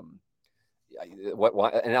and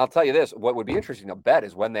I'll tell you this, what would be interesting to bet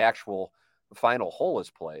is when the actual final hole is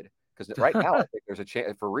played. Because right now, I think there's a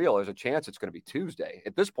chance, for real, there's a chance it's going to be Tuesday.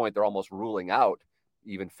 At this point, they're almost ruling out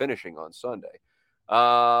even finishing on Sunday.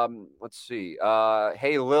 Let's see.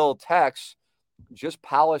 Hey, Lil Tex just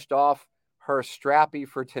polished off her strappy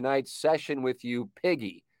for tonight's session with you,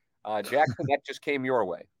 Piggy. Jackson, that just came your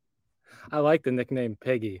way. I like the nickname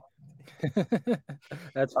Piggy.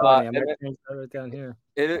 That's funny. I'm going to change that right down here.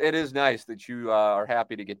 It is nice that you are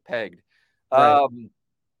happy to get pegged. Right.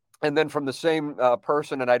 And then from the same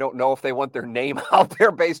person, and I don't know if they want their name out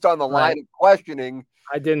there based on the line of questioning.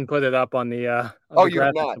 I didn't put it up on the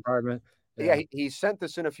you're not department. Yeah, he sent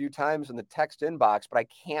this in a few times in the text inbox, but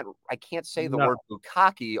I can't say the word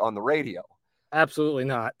bukkake on the radio. Absolutely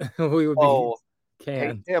not. We would be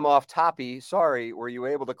Hey, Tim, off toppy, sorry, were you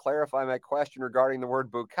able to clarify my question regarding the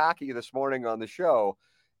word bukkake this morning on the show?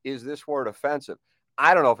 Is this word offensive?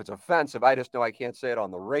 I don't know if it's offensive. I just know I can't say it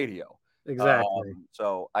on the radio. Exactly.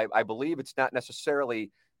 So I believe it's not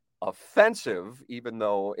necessarily offensive, even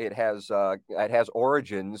though it has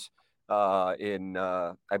origins in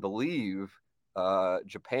I believe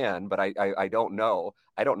Japan, but I don't know.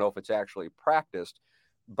 I don't know if it's actually practiced,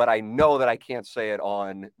 but I know that I can't say it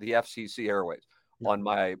on the FCC airways. On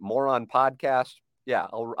my Moron podcast, yeah,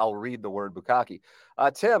 I'll read the word bukkake.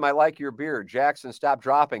 Tim, I like your beard. Jackson, stop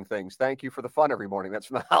dropping things. Thank you for the fun every morning. That's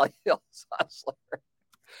from the Holly Hills Hustler.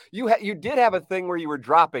 You did have a thing where you were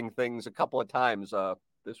dropping things a couple of times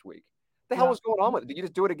this week. What the hell was going on with it? Did you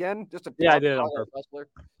just do it again? I did it on purpose.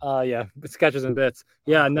 Yeah, sketches and bits.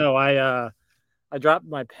 Yeah, no, I dropped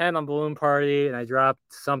my pen on Balloon Party, and I dropped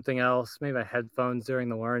something else, maybe my headphones during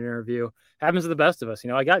the Warren interview. Happens to the best of us.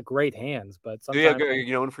 I got great hands, but sometimes...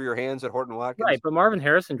 You're known for your hands at Horton Watkins? Right, but Marvin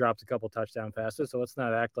Harrison dropped a couple touchdown passes, so let's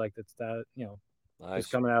not act like it's that, nice. It's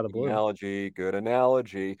coming out of the blue. Good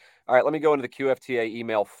analogy. All right, let me go into the QFTA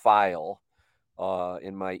email file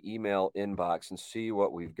in my email inbox and see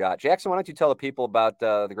what we've got. Jackson, why don't you tell the people about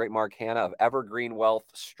the great Mark Hanna of Evergreen Wealth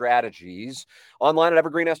Strategies online at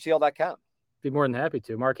evergreenstl.com. Be more than happy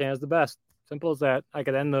to. Mark Hanna's the best. Simple as that. I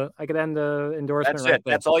could end the endorsement. That's it.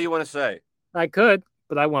 That's all you want to say. I could,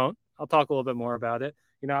 but I won't. I'll talk a little bit more about it.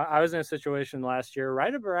 I was in a situation last year,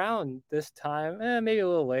 right around this time, maybe a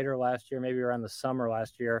little later last year, maybe around the summer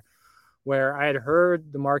last year, where I had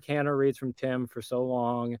heard the Mark Hanna reads from Tim for so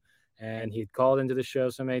long, and he'd called into the show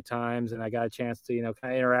so many times, and I got a chance to, kind of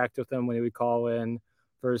interact with him when he would call in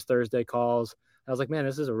for his Thursday calls. I was like, man,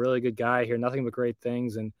 this is a really good guy here, nothing but great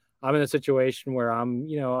things. And I'm in a situation where I'm,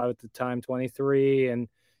 at the time 23 and,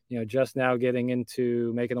 just now getting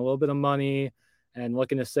into making a little bit of money and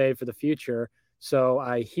looking to save for the future. So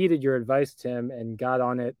I heeded your advice, Tim, and got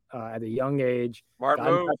on it at a young age. Got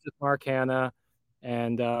in touch with Mark Hanna.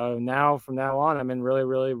 And now, from now on, I'm in really,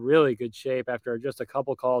 really, really good shape after just a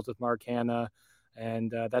couple calls with Mark Hanna.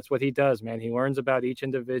 And that's what he does, man. He learns about each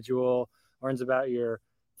individual, learns about your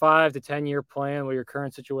 5 to 10 year plan, where your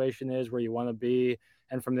current situation is, where you want to be.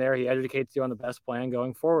 And from there, he educates you on the best plan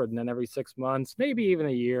going forward. And then every 6 months, maybe even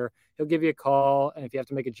a year, he'll give you a call. And if you have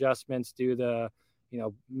to make adjustments, do the,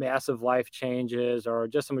 massive life changes or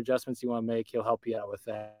just some adjustments you want to make, he'll help you out with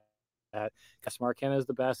that. Mark Hanna is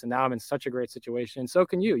the best. And now I'm in such a great situation. So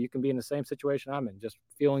can you. You can be in the same situation I'm in, just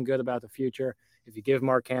feeling good about the future. If you give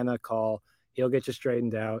Mark Hanna a call, he'll get you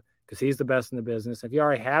straightened out because he's the best in the business. If you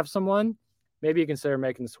already have someone, maybe you consider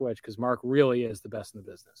making the switch because Mark really is the best in the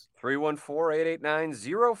business.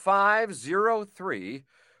 314-889-0503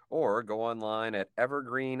 or go online at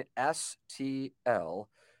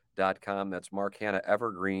evergreenstl.com. That's Mark Hanna,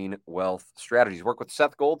 Evergreen Wealth Strategies. Work with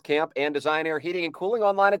Seth Goldcamp and Design Air Heating and Cooling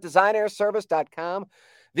online at designairservice.com,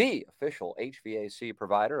 the official HVAC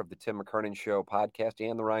provider of the Tim McKernan Show podcast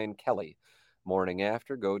and the Ryan Kelly Morning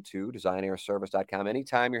After. Go to designairservice.com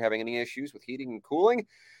anytime you're having any issues with heating and cooling,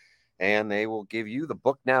 and they will give you the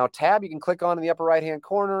Book Now tab. You can click on in the upper right-hand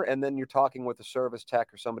corner, and then you're talking with a service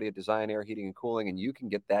tech or somebody at Design Air Heating and Cooling, and you can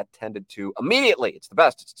get that tended to immediately. It's the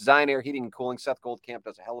best. It's Design Air Heating and Cooling. Seth Goldcamp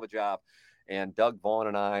does a hell of a job, and Doug Vaughn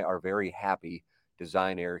and I are very happy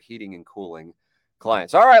Design Air Heating and Cooling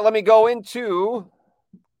clients. All right, let me go into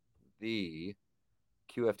the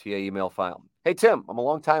QFTA email file. Hey, Tim, I'm a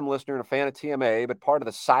longtime listener and a fan of TMA, but part of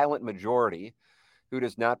the silent majority who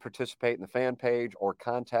does not participate in the fan page or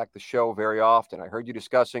contact the show very often. I heard you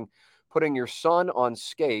discussing putting your son on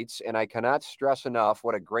skates, and I cannot stress enough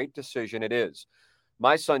what a great decision it is.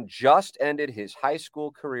 My son just ended his high school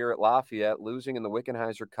career at Lafayette, losing in the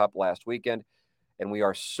Wickenheiser Cup last weekend, and we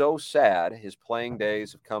are so sad his playing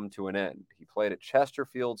days have come to an end. He played at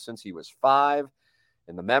Chesterfield since he was 5,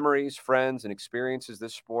 and the memories, friends, and experiences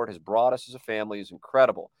this sport has brought us as a family is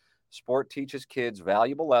incredible. Sport teaches kids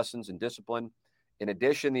valuable lessons and discipline. In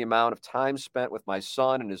addition, the amount of time spent with my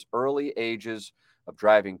son in his early ages of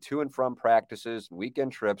driving to and from practices and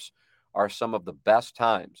weekend trips are some of the best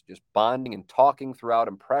times. Just bonding and talking throughout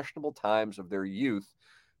impressionable times of their youth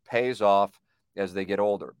pays off as they get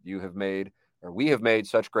older. We have made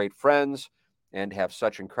such great friends and have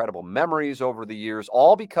such incredible memories over the years,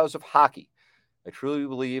 all because of hockey. I truly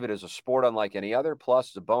believe it is a sport unlike any other.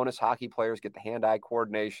 Plus, as a bonus, hockey players get the hand-eye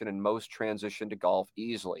coordination and most transition to golf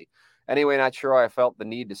easily. Anyway, not sure I felt the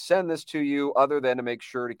need to send this to you other than to make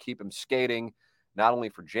sure to keep him skating, not only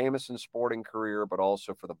for Jameson's sporting career, but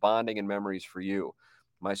also for the bonding and memories for you.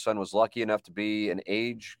 My son was lucky enough to be in an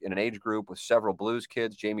age group with several Blues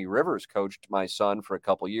kids. Jamie Rivers coached my son for a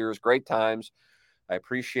couple years. Great times. I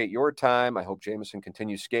appreciate your time. I hope Jameson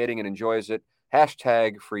continues skating and enjoys it.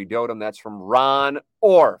 #Free Dotem. That's from Ron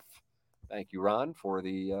Orff. Thank you, Ron, for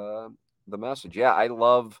the message. Yeah,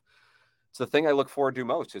 it's the thing I look forward to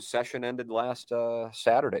most. His session ended last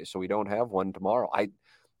Saturday, so we don't have one tomorrow.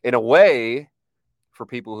 In a way, for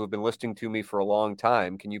people who've been listening to me for a long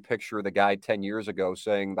time, can you picture the guy 10 years ago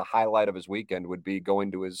saying the highlight of his weekend would be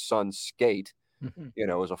going to his son's skate,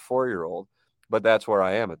 as a 4-year-old? But that's where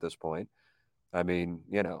I am at this point. I mean,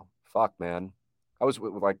 fuck, man. I was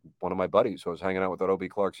with one of my buddies who I was hanging out with at O.B.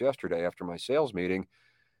 Clark's yesterday after my sales meeting,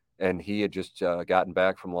 and he had just gotten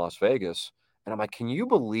back from Las Vegas. And I'm like, can you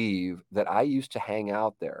believe that I used to hang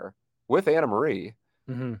out there with Anna Marie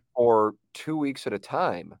for 2 weeks at a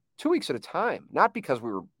time? 2 weeks at a time, not because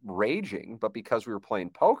we were raging, but because we were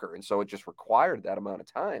playing poker. And so it just required that amount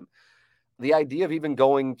of time. The idea of even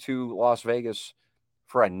going to Las Vegas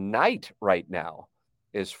for a night right now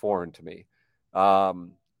is foreign to me.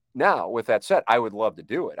 Now, with that said, I would love to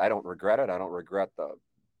do it. I don't regret it. I don't regret I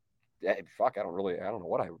don't know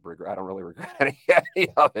what I regret. I don't really regret any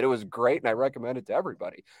of it. It was great, and I recommend it to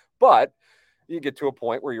everybody. But you get to a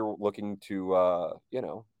point where you're looking to, I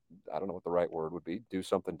don't know what the right word would be, do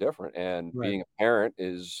something different. And being a parent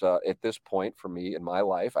is, at this point for me in my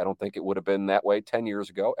life, I don't think it would have been that way 10 years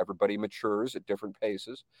ago. Everybody matures at different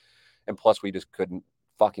paces. And plus, we just couldn't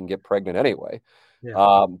fucking get pregnant anyway.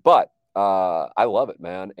 Yeah. But I love it,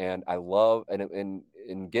 man. And I love, and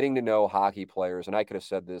in getting to know hockey players, and I could have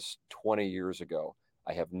said this 20 years ago,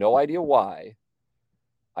 I have no idea why.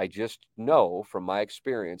 I just know from my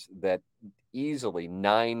experience that easily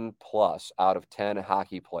 9+ out of 10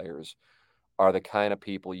 hockey players are the kind of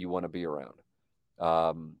people you want to be around.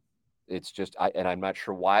 It's just, and I'm not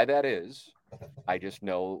sure why that is. I just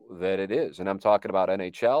know that it is. And I'm talking about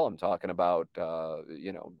NHL. I'm talking about,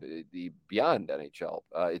 the beyond NHL.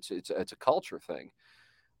 It's a culture thing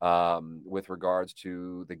with regards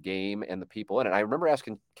to the game and the people in it. I remember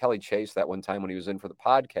asking Kelly Chase that one time when he was in for the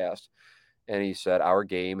podcast, and he said, our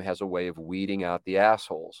game has a way of weeding out the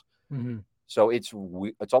assholes. So it's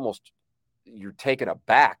almost, you're taken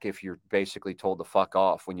aback if you're basically told to fuck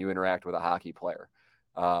off when you interact with a hockey player.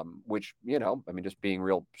 Which, just being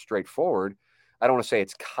real straightforward, I don't want to say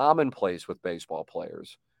it's commonplace with baseball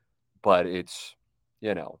players, but it's,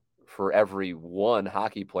 for every one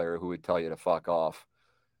hockey player who would tell you to fuck off,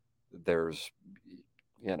 there's,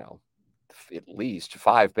 at least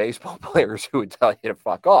 5 baseball players who would tell you to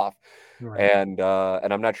fuck off. Right. And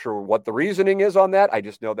I'm not sure what the reasoning is on that. I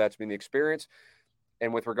just know that's been the experience.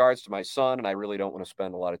 And with regards to my son, and I really don't want to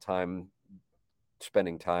spend a lot of time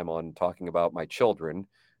spending time on talking about my children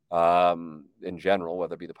in general,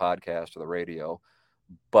 whether it be the podcast or the radio,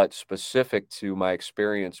 but specific to my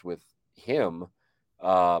experience with him,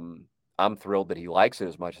 I'm thrilled that he likes it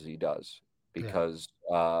as much as he does, because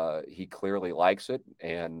he clearly likes it,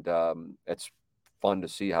 and it's fun to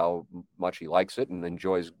see how much he likes it and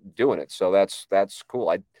enjoys doing it. So that's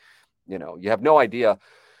cool. You have no idea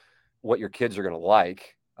what your kids are going to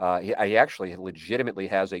like. He actually legitimately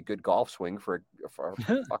has a good golf swing for a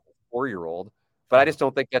fucking 4-year-old, but I just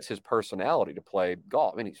don't think that's his personality to play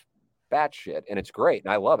golf. I mean, he's batshit, and it's great,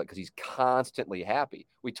 and I love it because he's constantly happy.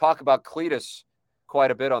 We talk about Cletus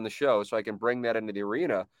quite a bit on the show, so I can bring that into the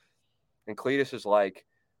arena. And Cletus is like,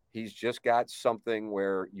 he's just got something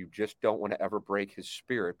where you just don't want to ever break his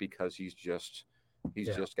spirit, because he's just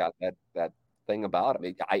got that thing about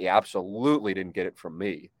him. I absolutely didn't get it from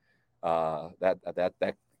me.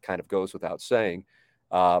 That kind of goes without saying.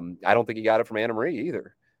 I don't think he got it from Anna Marie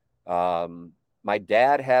either. My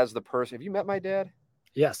dad has the person. Have you met my dad?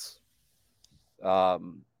 Yes.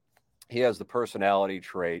 He has the personality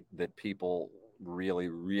trait that people really,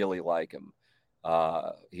 really like him.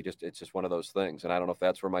 It's just one of those things. And I don't know if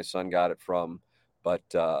that's where my son got it from, but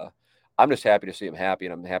I'm just happy to see him happy,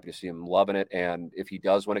 and I'm happy to see him loving it. And if he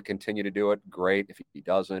does want to continue to do it, great. If he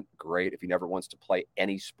doesn't, great. If he never wants to play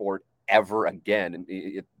any sport ever again,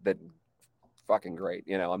 that fucking great.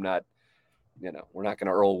 I'm not, we're not going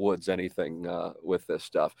to Earl Woods anything with this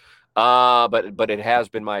stuff. But it has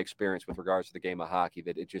been my experience with regards to the game of hockey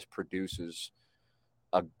that it just produces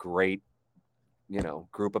a great,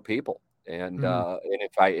 group of people. And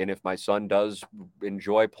if my son does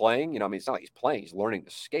enjoy playing, it's not like he's playing, he's learning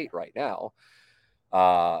to skate right now.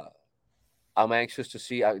 I'm anxious to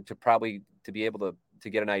see, to be able to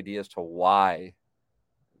get an idea as to why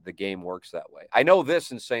the game works that way. I know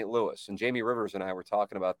this in St. Louis, and Jamie Rivers and I were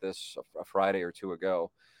talking about this a Friday or two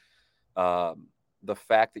ago. The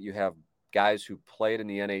fact that you have guys who played in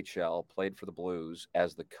the NHL, played for the Blues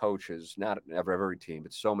as the coaches, not every team,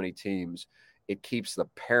 but so many teams, it keeps the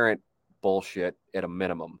parent bullshit at a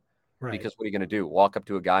minimum. Right. Because what are you going to do? Walk up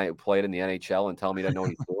to a guy who played in the NHL and tell me to know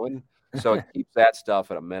what he's doing? So it keeps that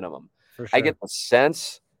stuff at a minimum. For sure. I get the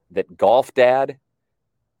sense that Golf Dad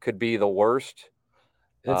could be the worst.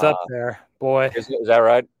 It's up there, boy. Is that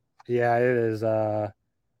right? Yeah, it is.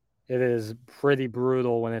 It is pretty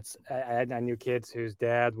brutal when it's. I knew kids whose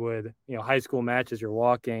dad would, high school matches. You're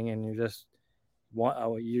walking and you're just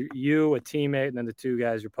you, a teammate, and then the 2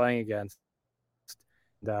 guys you're playing against.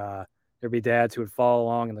 And, there'd be dads who would follow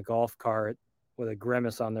along in the golf cart with a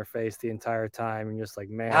grimace on their face the entire time, and just like,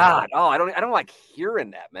 man. I don't like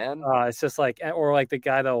hearing that, man. It's just like, or like the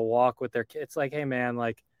guy that'll walk with their kids. It's like, hey, man,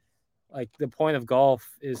 like, like the point of golf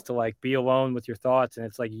is to like be alone with your thoughts, and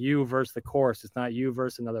it's like you versus the course. It's not you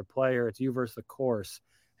versus another player. It's you versus the course.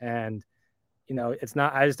 And, you know, it's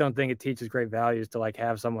not, I just don't think it teaches great values to like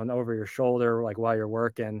have someone over your shoulder, like while you're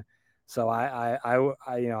working. So I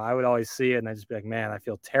you know, I would always see it and I just be like, man, I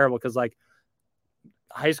feel terrible. Cause like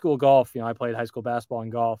high school golf, you know, I played high school basketball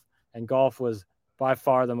and golf was by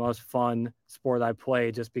far the most fun sport I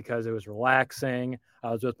played just because it was relaxing.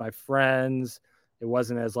 I was with my friends. It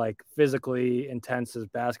wasn't as like physically intense as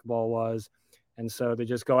basketball was. And so to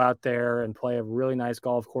just go out there and play a really nice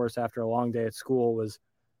golf course after a long day at school was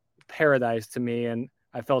paradise to me. And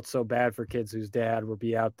I felt so bad for kids whose dad would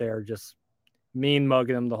be out there just mean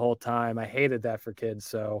mugging them the whole time. I hated that for kids.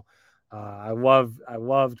 So I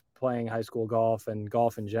loved playing high school golf and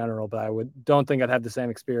golf in general, but don't think I'd have the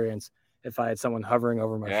same experience if I had someone hovering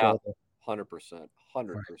over my shoulder. 100%.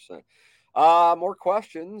 More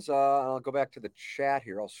questions. I'll go back to the chat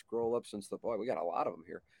here. I'll scroll up since we got a lot of them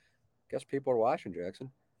here. Guess people are watching,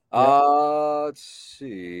 Jackson. Let's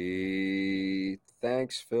see.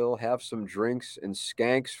 Thanks, Phil. Have some drinks and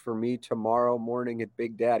skanks for me tomorrow morning at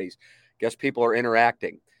Big Daddy's. Guess people are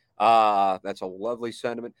interacting. That's a lovely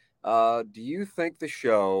sentiment. Do you think the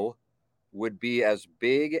show would be as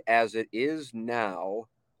big as it is now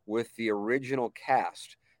with the original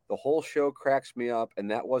cast? The whole show cracks me up,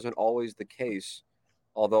 and that wasn't always the case,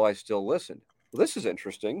 although I still listened. Well, this is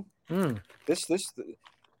interesting. And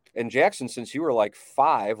Jackson, since you were like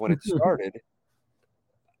 5 when it started,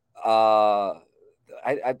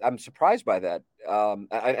 I'm surprised by that.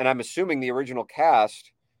 And I'm assuming the original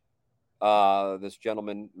cast, this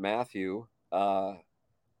gentleman, Matthew,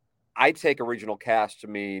 I take original cast to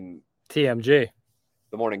mean TMG,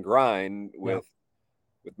 The Morning Grind with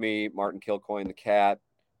me, Martin Kilcoyne, the Cat,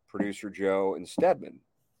 producer Joe, and Stedman.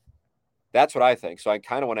 That's what I think. So I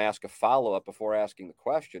kind of want to ask a follow-up before asking the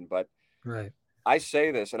question, but right. I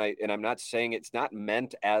say this, and I'm not saying it's not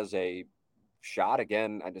meant as a shot.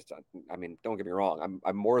 Again, I mean, don't get me wrong.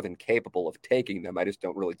 I'm more than capable of taking them. I just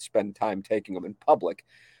don't really spend time taking them in public,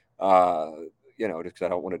 you know, just because I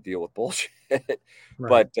don't want to deal with bullshit.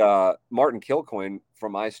 Right. But Martin Kilcoyne,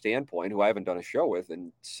 from my standpoint, who I haven't done a show with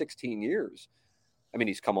in 16 years, I mean,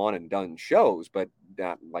 he's come on and done shows, but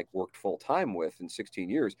not like worked full time with in 16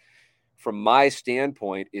 years. From my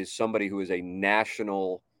standpoint, is somebody who is a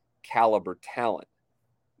national caliber talent,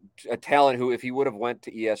 a talent who, if he would have went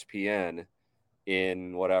to ESPN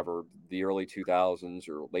in whatever the early 2000s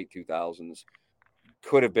or late 2000s,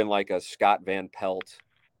 could have been like a Scott Van Pelt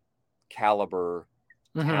caliber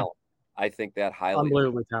talent. I think that highly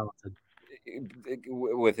unbelievably talented.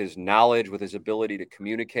 With his knowledge, with his ability to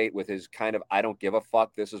communicate, with his kind of, I don't give a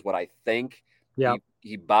fuck, this is what I think. Yeah.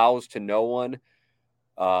 He bows to no one.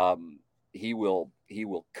 He will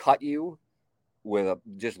cut you with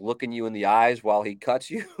just looking you in the eyes while he cuts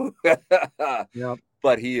you. Yep.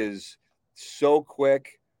 But he is so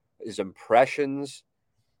quick. His impressions,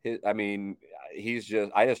 I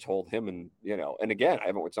just told him, and you know, and again,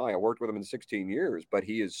 it's not like I worked with him in 16 years, but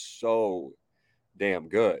he is so damn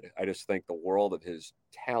good. I just think the world of his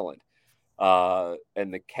talent.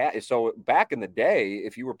 And the Cat. So back in the day,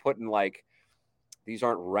 if you were putting like, these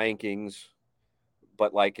aren't rankings,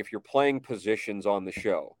 but like if you're playing positions on the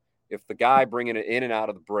show, if the guy bringing it in and out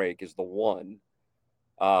of the break is the 1,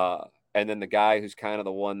 and then the guy who's kind of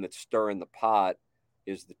the one that's stirring the pot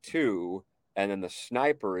is the 2, and then the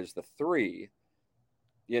sniper is the 3,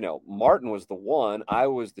 you know, Martin was the 1, I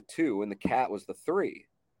was the 2, and the Cat was the 3.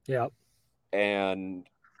 Yeah. And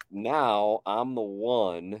now I'm the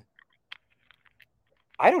 1.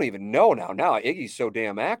 I don't even know now. Now Iggy's so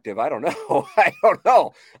damn active. I don't know.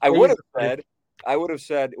 I would have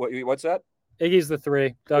said, what's that? Iggy's the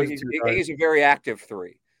 3. Iggy's a very active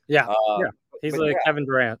 3. Yeah. He's like Kevin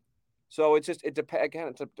Durant. So it's just, it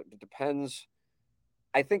depends.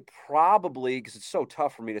 I think probably, because it's so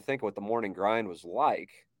tough for me to think of what the Morning Grind was like,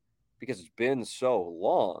 because it's been so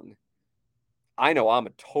long. I know I'm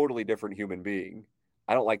a totally different human being.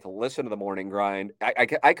 I don't like to listen to the Morning Grind.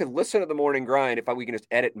 I could listen to the Morning Grind if we can just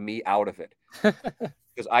edit me out of it,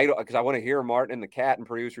 because I want to hear Martin and the Cat and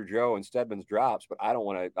producer Joe and Stedman's drops, but I don't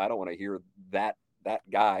want to hear that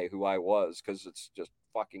guy who I was, because it's just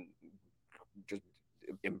fucking just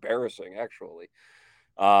embarrassing, actually.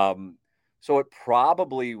 So it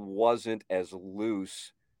probably wasn't as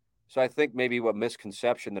loose. So I think maybe what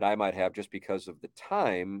misconception that I might have, just because of the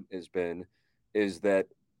time, is that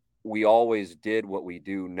we always did what we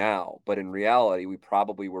do now. But in reality, we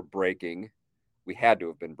probably were breaking. We had to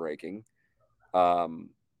have been breaking. And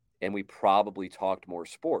we probably talked more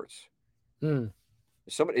sports. Are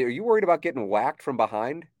you worried about getting whacked from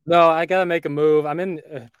behind? No, I got to make a move. I'm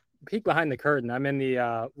in peek behind the curtain. I'm in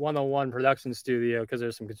the 101 production studio because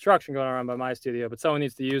there's some construction going on by my studio, but someone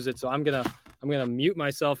needs to use it. So I'm gonna mute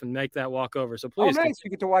myself and make that walk over. So please. Oh, nice. You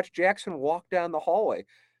get to watch Jackson walk down the hallway.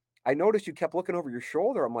 I noticed you kept looking over your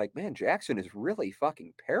shoulder. I'm like, man, Jackson is really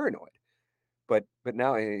fucking paranoid. But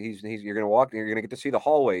now you're gonna walk. You're gonna get to see the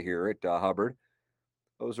hallway here at Hubbard.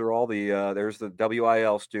 Those are all the. There's the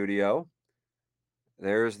WIL studio.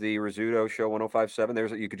 There's the Rizzuto Show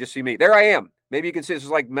 105.7. You could just see me. There I am. Maybe you can see. This is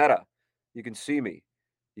like meta. You can see me.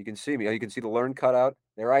 You can see me. Oh, you can see the Learn cutout.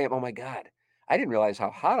 There I am. Oh my God. I didn't realize how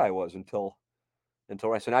hot I was until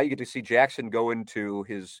so now you get to see Jackson go into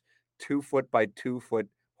his 2 foot by 2 foot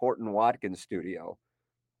Horton Watkins studio,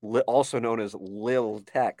 also known as Lil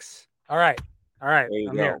Tex. All right.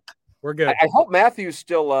 I'm here. We're good. I hope Matthew's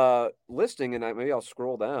still listening, and maybe I'll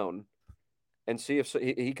scroll down and see if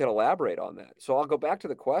he could elaborate on that. So I'll go back to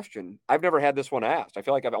the question. I've never had this one asked. I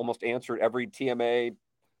feel like I've almost answered every TMA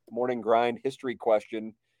Morning Grind history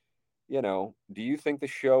question. You know, do you think the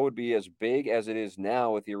show would be as big as it is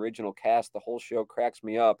now with the original cast? The whole show cracks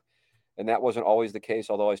me up, and that wasn't always the case,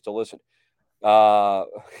 although I still listen.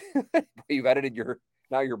 You've edited your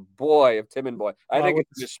boy of Tim and Boy. I think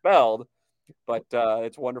it's misspelled, but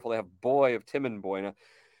it's wonderful to have boy of Tim and Boy. Now,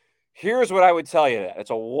 here's what I would tell you. That it's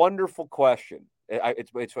a wonderful question.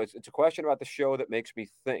 It's a question about the show that makes me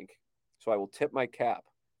think. So I will tip my cap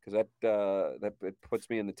because that it puts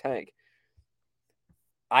me in the tank.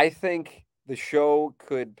 I think the show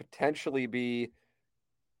could potentially be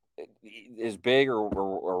as big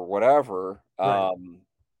or whatever. Right.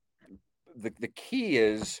 The key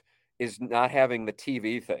is not having the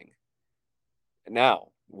TV thing. Now,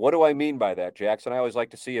 what do I mean by that, Jackson? I always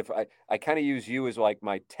like to see if I kind of use you as like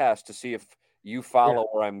my test to see if you follow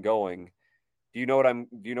where I'm going. Do you know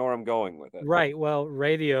where I'm going with it? Right. Well,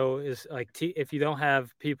 radio is like if you don't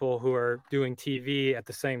have people who are doing TV at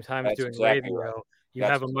the same time as doing radio, right. You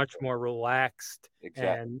have a much more relaxed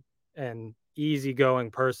and easygoing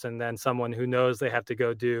person than someone who knows they have to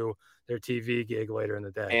go do their TV gig later in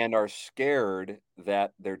the day and are scared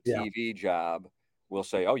that their TV job will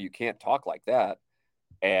say, "Oh, you can't talk like that,"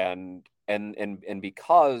 and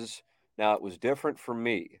because now it was different for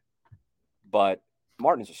me, but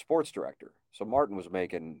Martin is a sports director, so Martin was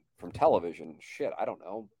making from television I don't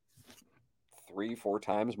know, 3-4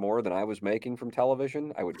 times more than I was making from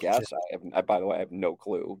television, I would guess. By the way, I have no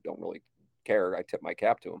clue. Don't really care. I tip my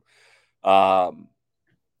cap to him.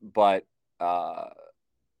 But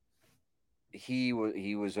he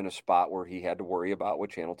was in a spot where he had to worry about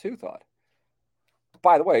what Channel 2 thought.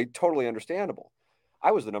 By the way, totally understandable.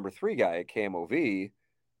 I was the number 3 guy at KMOV,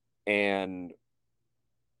 and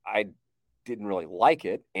I didn't really like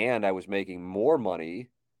it, and I was making more money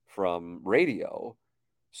from radio.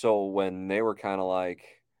 So when they were kind of like,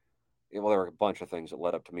 well, there were a bunch of things that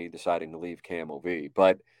led up to me deciding to leave KMOV.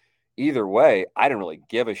 But either way, I didn't really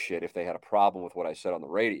give a shit if they had a problem with what I said on the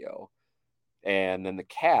radio. And then the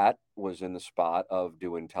Cat was in the spot of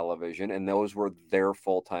doing television, and those were their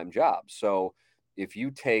full-time jobs. So if you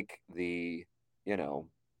take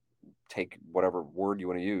take whatever word you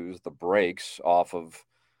want to use, the brakes off of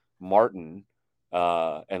Martin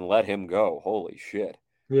and let him go, holy shit.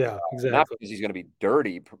 Yeah, exactly. Not because he's going to be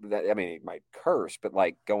dirty. I mean, he might curse, but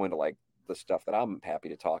like go into like the stuff that I'm happy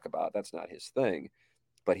to talk about. That's not his thing,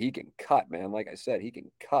 but he can cut, man. Like I said, he can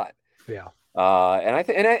cut. Yeah.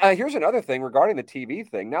 And here's another thing regarding the TV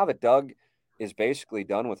thing. Now that Doug is basically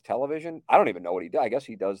done with television, I don't even know what he does. I guess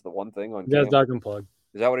he does the one thing on. He does Doug Unplugged.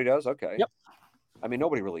 Is that what he does? Okay. Yep. I mean,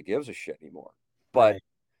 nobody really gives a shit anymore. But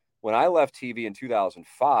when I left TV in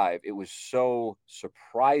 2005, it was so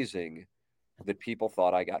surprising that people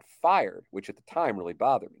thought I got fired, which at the time really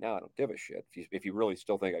bothered me. Now I don't give a shit. If you really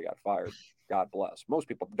still think I got fired, God bless. Most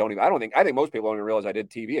people don't even. I think most people don't even realize I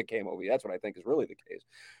did TV at KMOV. That's what I think is really the case.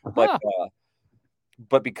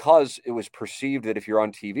 But because it was perceived that if you're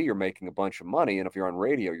on TV, you're making a bunch of money, and if you're on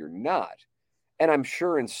radio, you're not. And I'm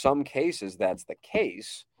sure in some cases that's the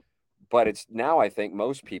case. But it's now I think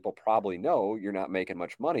most people probably know you're not making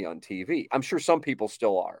much money on TV. I'm sure some people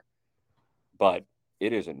still are, but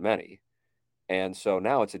it isn't many. And so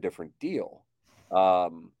now it's a different deal.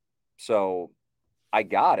 So I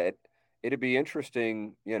got it. It'd be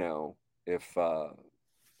interesting, if, I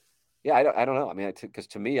don't know. I mean, because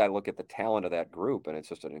to me, I look at the talent of that group, and it's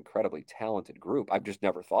just an incredibly talented group. I've just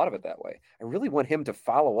never thought of it that way. I really want him to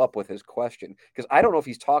follow up with his question, because I don't know if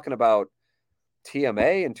he's talking about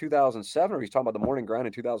TMA in 2007 or he's talking about the Morning Grind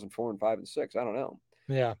in 2004 and 5 and 6. I don't know.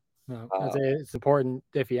 Yeah. No, it's important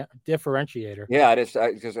differentiator. Yeah, it is,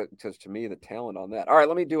 because to me, the talent on that. All right,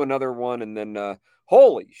 let me do another one, and then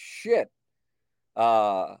holy shit.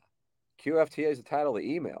 QFTA is the title of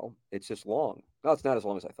the email. It's just long. No, it's not as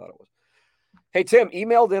long as I thought it was. Hey, Tim,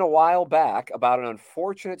 emailed in a while back about an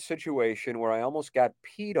unfortunate situation where I almost got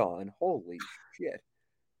peed on. Holy shit.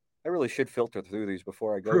 I really should filter through these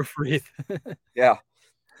before I go. Proofread. Yeah.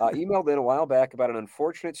 Emailed in a while back about an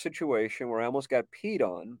unfortunate situation where I almost got peed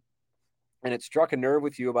on, and it struck a nerve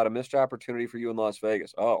with you about a missed opportunity for you in Las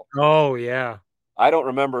Vegas. Oh, yeah. I don't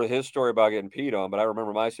remember his story about getting peed on, but I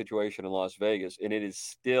remember my situation in Las Vegas, and it is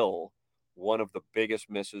still one of the biggest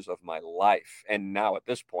misses of my life. And now at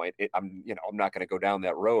this point, I'm not going to go down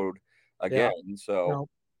that road again. Yeah. So,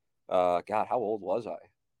 God, how old was I?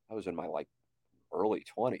 I was in my early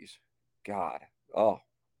 20s. God. Oh,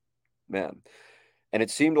 man. And it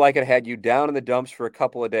seemed like it had you down in the dumps for a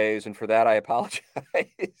couple of days. And for that, I apologize.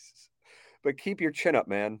 But keep your chin up,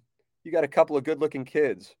 man. You got a couple of good-looking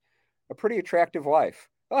kids, a pretty attractive wife.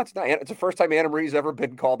 Oh, it's the first time Anna Marie's ever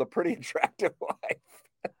been called a pretty attractive wife.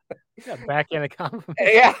 Yeah, backhanded compliment.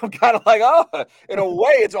 Yeah, I'm kind of like, oh, in a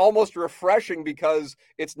way, it's almost refreshing because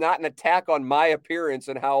it's not an attack on my appearance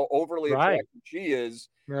and how overly attractive she is.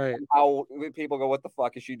 Right. And how people go, what the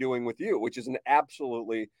fuck is she doing with you? Which is an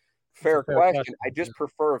absolutely fair question. I just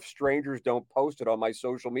prefer if strangers don't post it on my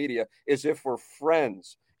social media as if we're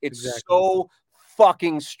friends. It's so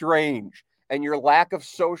fucking strange. And your lack of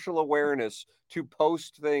social awareness to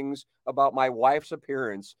post things about my wife's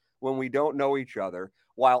appearance when we don't know each other,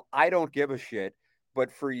 while I don't give a shit,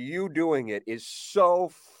 but for you doing it is so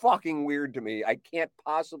fucking weird to me. I can't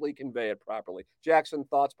possibly convey it properly. Jackson,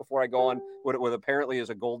 thoughts before I go on what apparently is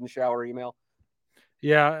a golden shower email?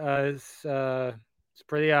 Yeah, it's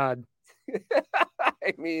pretty odd.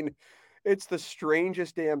 I mean, it's the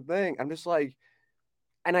strangest damn thing. I'm just like,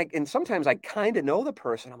 and sometimes I kind of know the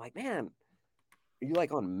person. I'm like, man, are you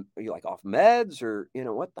off meds or,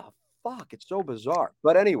 what the fuck? It's so bizarre.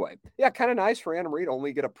 But anyway, yeah, kind of nice for Anna Marie to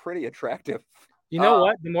only get a pretty attractive. You know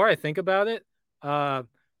what? The more I think about it,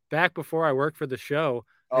 back before I worked for the show.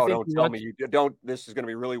 Oh, don't tell me you don't. This is going to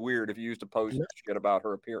be really weird if you used to post shit about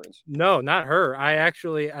her appearance. No, not her. I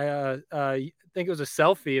think it was a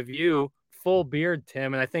selfie of you, full beard,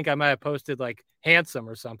 Tim, and I think I might have posted handsome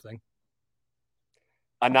or something.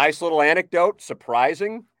 A nice little anecdote,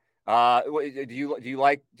 surprising. Do you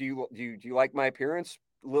like my appearance,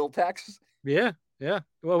 Lil Tex? Yeah.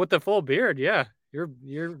 Well, with the full beard, yeah.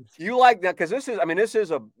 You like that because this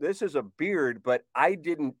is a beard, but I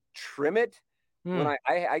didn't trim it when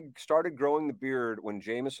I started growing the beard when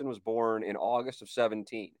Jameson was born in August of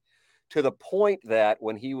 2017, to the point that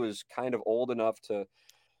when he was kind of old enough to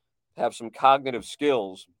have some cognitive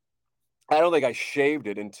skills, I don't think I shaved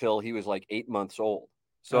it until he was 8 months old.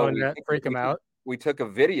 So freak him out. We took a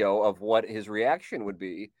video of what his reaction would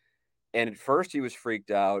be, and at first he was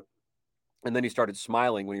freaked out. And then he started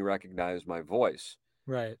smiling when he recognized my voice.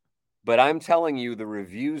 Right. But I'm telling you, the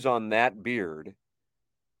reviews on that beard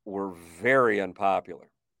were very unpopular.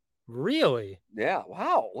 Really? Yeah.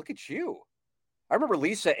 Wow. Look at you. I remember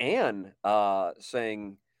Lisa Ann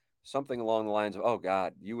saying something along the lines of, "Oh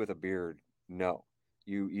God, you with a beard? No,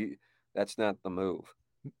 you. That's not the move."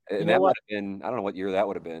 And that would have been, I don't know what year that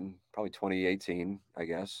would have been. Probably 2018, I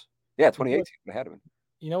guess. Yeah, 2018 would have been.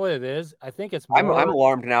 You know what it is? I think it's more... I'm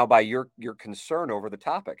alarmed now by your concern over the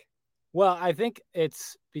topic. Well, I think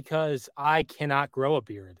it's because I cannot grow a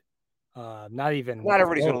beard. Not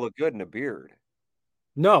everybody's going to look good in a beard.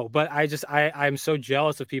 No, but I'm so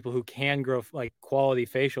jealous of people who can grow quality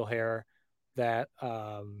facial hair that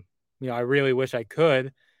I really wish I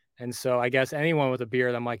could. And so I guess anyone with a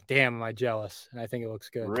beard, I'm like, damn, am I jealous? And I think it looks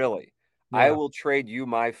good. Really? Yeah. I will trade you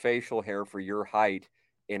my facial hair for your height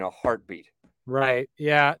in a heartbeat. Right.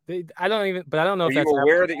 Yeah. I don't know if that's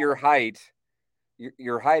aware that your height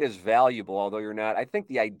is valuable, although you're not. I think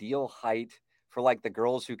the ideal height for the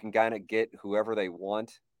girls who can kind of get whoever they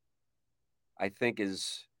want, I think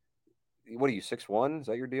is, what are you, 6'1"? Is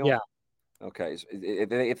that your deal? Yeah. Okay. So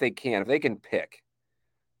if they can pick,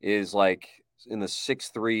 is in the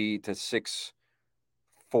 6'3" to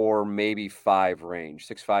 6'4", maybe 5 range.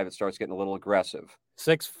 6'5", it starts getting a little aggressive.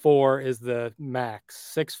 6'4" is the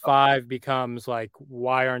max. 6'5" becomes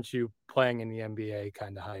why aren't you playing in the NBA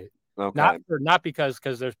kind of height? Okay. Not because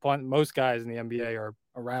there's most guys in the NBA are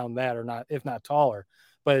around that or not, if not taller.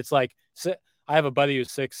 But it's I have a buddy who's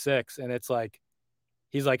 6'6", and it's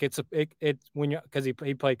he's because he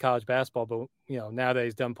played college basketball, but now that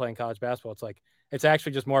he's done playing college basketball, it's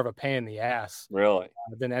actually just more of a pain in the ass, really,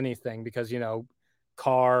 than anything, because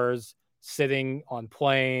cars, sitting on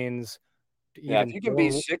planes. Yeah, if you can be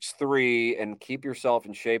 6'3" and keep yourself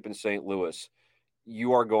in shape in St. Louis,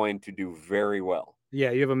 you are going to do very well.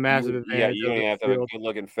 Yeah, you have a massive advantage. Yeah, you don't have to have a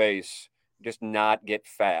good-looking face. Just not get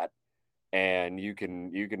fat. and you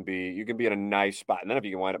can be in a nice spot. And then if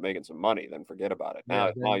you can wind up making some money, then forget about it.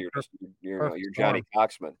 Now you're Johnny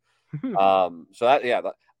Coxman. So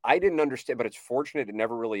that I didn't understand, but it's fortunate it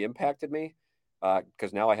never really impacted me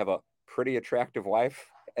because now I have a pretty attractive wife.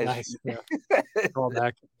 Nice. Call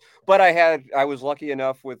back. But I was lucky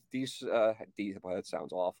enough with these. Well, that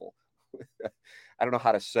sounds awful. I don't know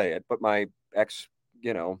how to say it, but my ex,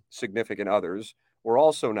 significant others were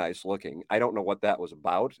also nice looking. I don't know what that was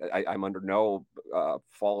about. I'm under no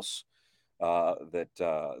false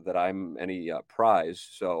that I'm any prize.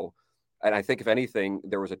 So, and I think if anything,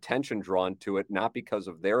 there was attention drawn to it, not because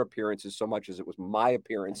of their appearances so much as it was my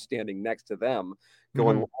appearance standing next to them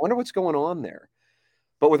going, I wonder what's going on there.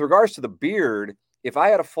 But with regards to the beard, if I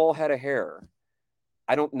had a full head of hair,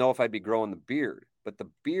 I don't know if I'd be growing the beard, but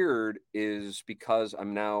the beard is because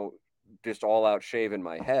I'm now just all out shaving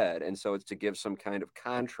my head. And so it's to give some kind of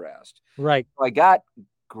contrast. Right. I got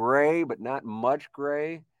gray, but not much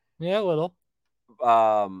gray. Yeah, a little.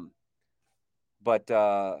 But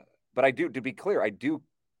I do, to be clear, I do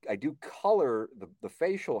color the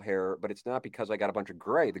facial hair, but it's not because I got a bunch of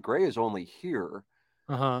gray. The gray is only here.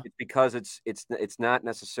 It's because it's not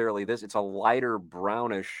necessarily this. It's a lighter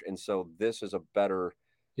brownish, and so this is a better.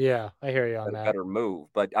 Yeah, I hear you on that. Better move,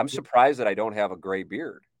 but I'm surprised that I don't have a gray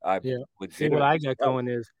beard. See, what I got going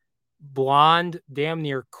is blonde, damn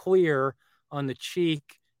near clear on the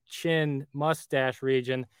cheek, chin, mustache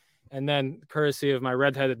region, and then courtesy of my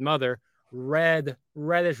redheaded mother,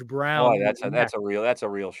 reddish brown. Oh, that's a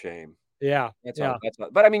real shame. Yeah,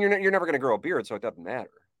 but I mean, you're never going to grow a beard, so it doesn't matter.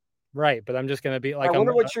 Right, but I'm just going to be like. I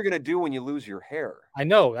wonder what you're going to do when you lose your hair. I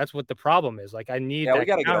know that's what the problem is. Like, I need. Yeah, we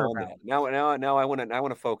got to get on that. Now, I want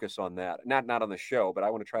to focus on that. Not on the show, but I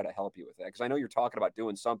want to try to help you with that because I know you're talking about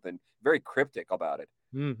doing something very cryptic about it.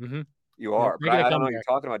 Mm-hmm. You are, but I don't know. You're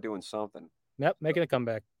talking about doing something. Yep, making a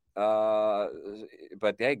comeback.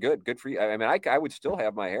 But hey, good for you. I mean, I would still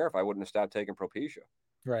have my hair if I wouldn't have stopped taking Propecia.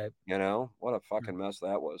 Right. What a fucking mess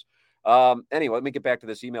that was. Anyway, let me get back to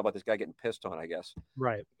this email about this guy getting pissed on, I guess.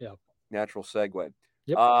 Right. Yeah. Natural segue.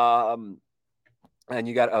 Yep. And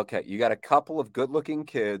you got a couple of good-looking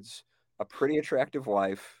kids, a pretty attractive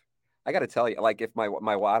wife. I got to tell you, like, if my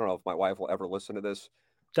I don't know if my wife will ever listen to this.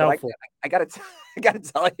 Doubtful. I got to tell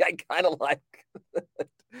you, I kind of like,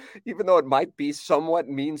 even though it might be somewhat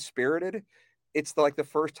mean-spirited, it's like the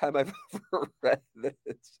first time I've ever read that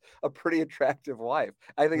it's a pretty attractive wife.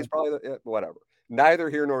 I think it's probably whatever. Neither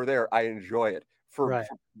here nor there. I enjoy it for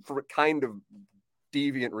kind of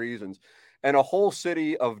deviant reasons, and a whole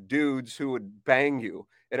city of dudes who would bang you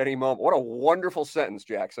at any moment. What a wonderful sentence,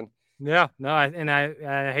 Jackson. Yeah, no,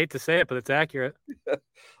 I hate to say it, but it's accurate.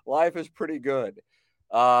 Life is pretty good.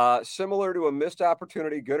 Similar to a missed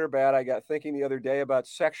opportunity, good or bad, I got thinking the other day about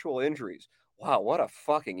sexual injuries. Wow, what a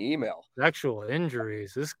fucking email. Sexual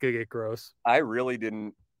injuries. This could get gross. I really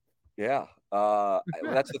didn't. Yeah.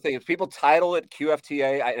 That's the thing. If people title it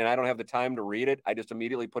QFTA and I don't have the time to read it, I just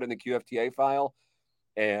immediately put it in the QFTA file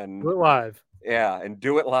and do it live. Yeah, and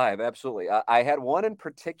do it live. Absolutely. I had one in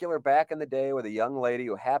particular back in the day with a young lady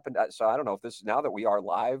who happened. So I don't know if this, now that we are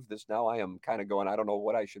live, now I am kind of going, I don't know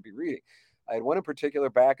what I should be reading. I had one in particular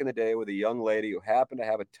back in the day with a young lady who happened to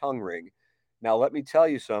have a tongue ring. Now, let me tell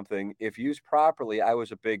you something. If used properly, I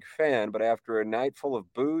was a big fan, but after a night full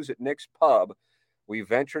of booze at Nick's Pub, we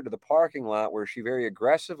ventured to the parking lot where she very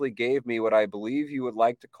aggressively gave me what I believe you would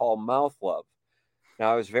like to call mouth love.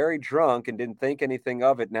 Now, I was very drunk and didn't think anything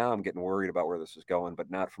of it. Now I'm getting worried about where this is going,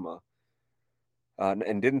 but not from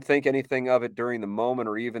and didn't think anything of it during the moment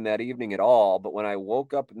or even that evening at all. But when I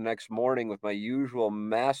woke up the next morning with my usual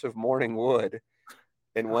massive morning wood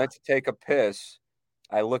and went to take a piss,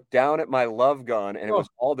 I looked down at my love gun and it was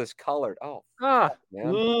all discolored. Oh,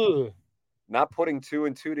 man. Not putting two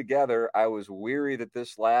and two together, I was weary that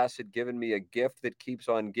this lass had given me a gift that keeps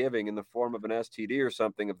on giving in the form of an STD or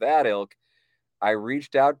something of that ilk. I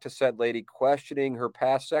reached out to said lady, questioning her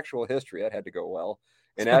past sexual history. That had to go well.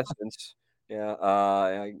 In essence,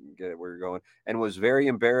 I get it where you're going. And was very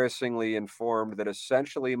embarrassingly informed that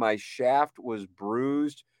essentially my shaft was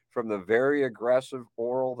bruised from the very aggressive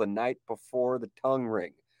oral the night before the tongue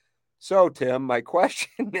ring. So, Tim, my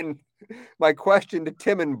question to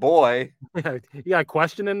Tim and Boy. You got a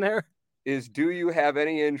question in there? Is, do you have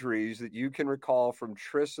any injuries that you can recall from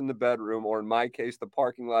trysts in the bedroom, or in my case, the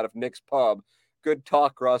parking lot of Nick's Pub? Good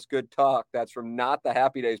talk, Russ. Good talk. That's from Not the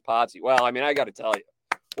Happy Days Potsy. Well, I mean, I got to tell you,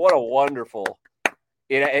 what a wonderful.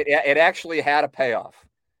 It actually had a payoff.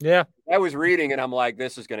 Yeah. I was reading and I'm like,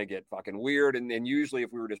 this is going to get fucking weird. And usually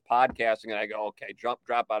if we were just podcasting and I go, okay, drop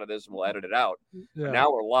out of this and we'll edit it out. Yeah.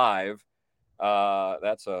 Now we're live.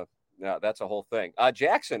 That's Yeah, that's a whole thing.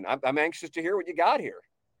 Jackson, I'm anxious to hear what you got here.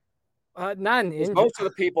 Not an injury. Most of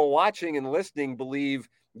the people watching and listening believe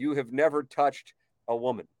you have never touched a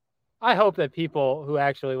woman. I hope that people who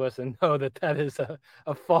actually listen know that is a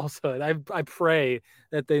falsehood. I pray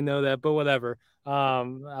that they know that, but whatever.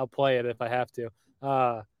 I'll play it if I have to.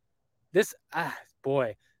 This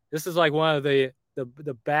is like one of the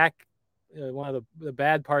bad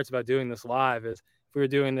parts about doing this live is if we were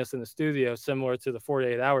doing this in the studio, similar to the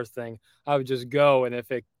 48 hours thing, I would just go, and if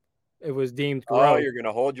it was deemed gross. Oh, you're going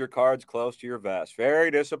to hold your cards close to your vest. Very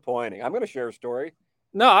disappointing. I'm going to share a story.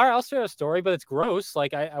 No, I'll share a story, but it's gross.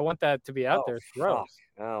 Like I want that to be out there. It's gross.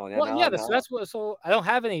 Oh, yeah, well, yeah. That's what. So I don't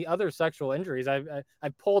have any other sexual injuries. I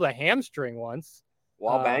pulled a hamstring once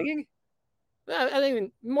while banging. I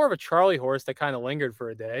think more of a Charlie horse that kind of lingered for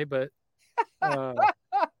a day, but what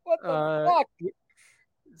the fuck?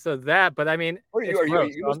 So that, but I mean, what are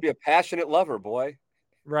you? You must be a passionate lover, boy.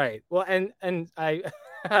 Right. Well, and I,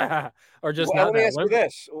 or just let me ask you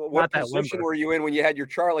this: what position were you in when you had your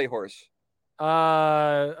Charlie horse? What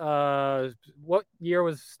year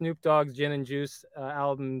was Snoop Dogg's Gin and Juice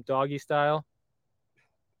album Doggy Style?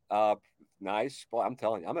 Nice. Boy, I'm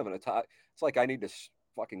telling you, I'm having a time. It's like I need to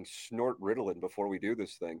fucking snort Ritalin before we do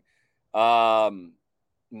this thing. 90.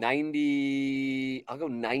 I'll go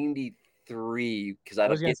 93 because I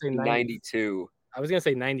don't get 92. I was gonna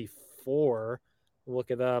say 94.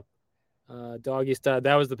 Look it up. Doggy Style.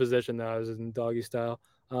 That was the position that I was in. Doggy Style.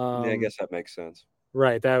 Yeah, I guess that makes sense.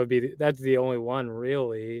 Right, that's the only one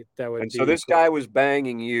really that would. And so this guy was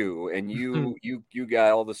banging you, and you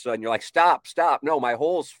got all of a sudden you're like, stop! No, my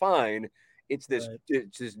hole's fine. It's this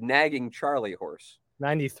nagging Charlie horse.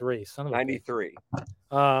 93, son of a 93.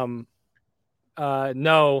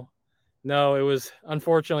 No, it was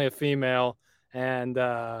unfortunately a female, and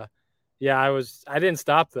I didn't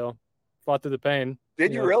stop though. Fought through the pain.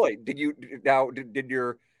 Did you really? Did you now? Did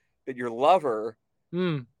your lover?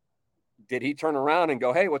 Did he turn around and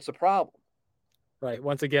go, hey, what's the problem? Right.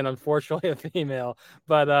 Once again, unfortunately, a female.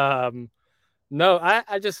 But no,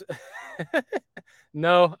 I just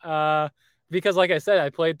no, because like I said, I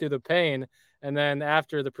played through the pain. And then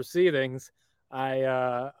after the proceedings,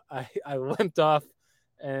 I limped off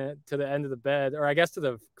to the end of the bed, or I guess to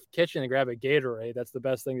the kitchen and grab a Gatorade. That's the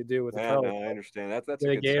best thing to do with I understand. That's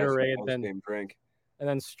a good Gatorade drink. And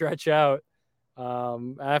then stretch out.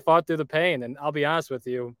 I fought through the pain, and I'll be honest with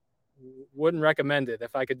you, wouldn't recommend it.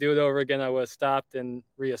 If I could do it over again, I would have stopped and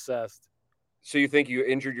reassessed. So you think you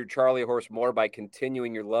injured your Charlie horse more by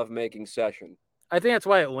continuing your lovemaking session? I think that's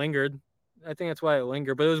why it lingered. But it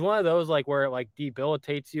was one of those like where it like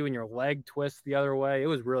debilitates you and your leg twists the other way. It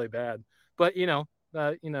was really bad. But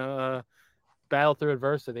battle through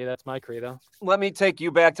adversity. That's my credo. Let me take you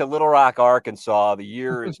back to Little Rock, Arkansas. The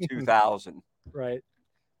year is 2000. Right.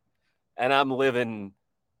 And I'm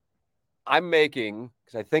making,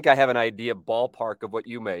 because I think I have an idea ballpark of what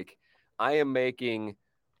you make. I am making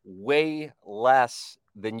way less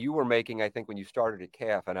than you were making, I think, when you started at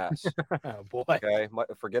KFNS. Oh, boy. Okay.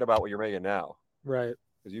 Forget about what you're making now. Right.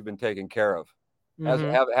 Because you've been taken care of.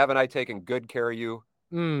 Mm-hmm. Haven't I taken good care of you?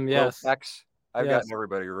 Yes. I've gotten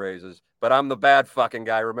everybody raises, but I'm the bad fucking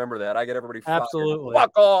guy. Remember that. I get everybody fired. Absolutely.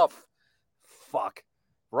 Fuck off. Fuck.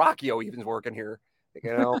 Rockio even's working here.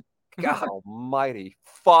 God almighty.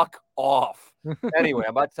 Fuck off. Anyway,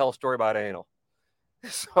 I'm about to tell a story about anal.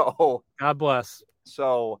 So God bless.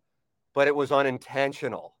 But it was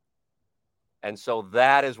unintentional. And so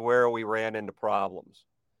that is where we ran into problems.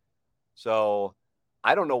 So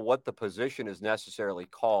I don't know what the position is necessarily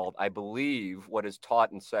called. I believe what is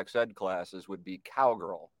taught in sex ed classes would be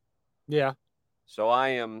cowgirl. Yeah. So I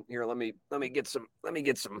am here. Let me get some.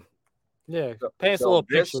 Yeah. Paint us a little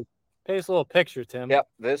picture. Paint us a little picture, Tim. Yep.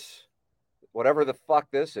 This, whatever the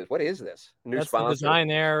fuck this is. What is this? That's sponsor. The Design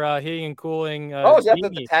Air Heating and Cooling. Is that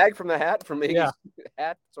the tag from the hat from Iggy's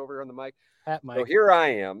hat? It's over here on the mic. Hat mic. So here I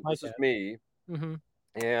am. This is me. Mm-hmm.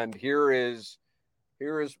 And here is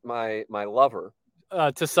my lover.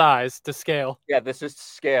 To size, to scale. Yeah, this is to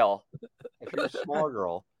scale. She's a small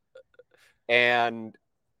girl. And,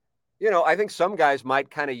 I think some guys might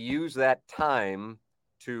kind of use that time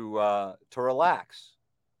to relax.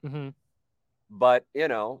 Mm-hmm. But,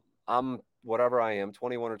 I'm whatever I am,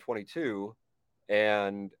 21 or 22,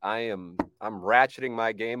 and I'm ratcheting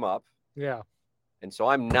my game up. Yeah. And so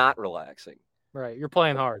I'm not relaxing. Right. You're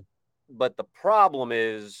playing hard. But the problem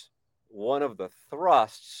is one of the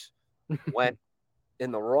thrusts went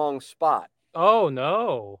in the wrong spot. Oh,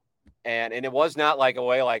 no. And it was not like a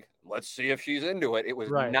way like, let's see if she's into it. It was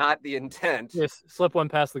not the intent. Just slip one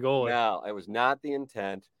past the goalie. No, it was not the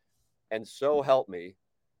intent. And so help me.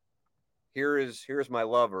 here's my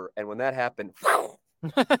lover. And when that happened,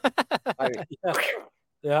 I mean,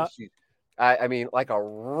 yeah. I mean, like a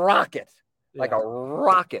rocket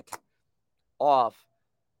off.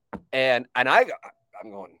 And I'm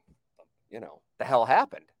going, the hell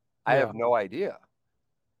happened? I have no idea.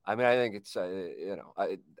 I mean, I think it's, I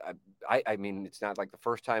mean, it's not like the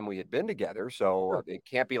first time we had been together. So it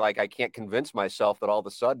can't be like I can't convince myself that all of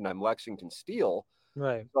a sudden I'm Lexington Steele.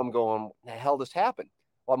 Right. So I'm going, the hell this happened?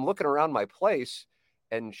 Well, I'm looking around my place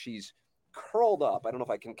and she's curled up. I don't know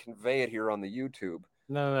if I can convey it here on the YouTube.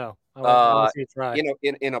 No. I want to see you try.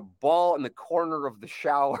 In a ball in the corner of the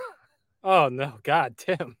shower. Oh, no. God,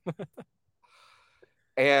 Tim.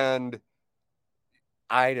 And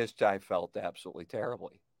I felt absolutely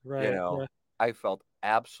terribly. Right. I felt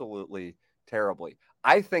absolutely terribly.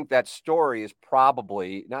 I think that story is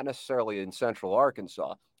probably not necessarily in Central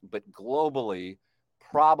Arkansas, but globally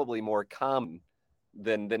probably more common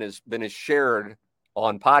than is shared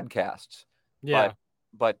on podcasts. Yeah.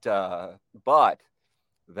 But that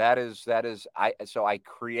is so I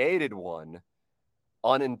created one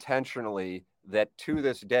unintentionally that to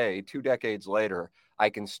this day, 2 decades later, I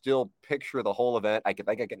can still picture the whole event. I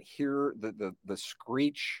can hear the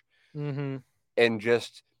screech, and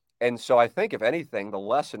so I think if anything, the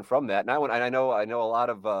lesson from that. And I know a lot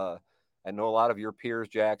of your peers,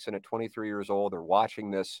 Jackson, at 23 years old, are watching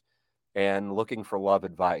this and looking for love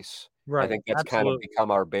advice. Right. I think that's kind of become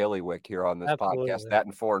our bailiwick here on this podcast. That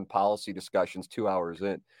and foreign policy discussions 2 hours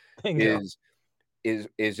in is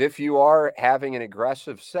if you are having an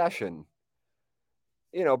aggressive session,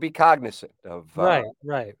 be cognizant of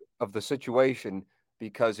of the situation,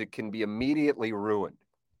 because it can be immediately ruined.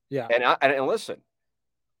 Yeah. And listen,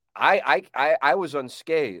 I was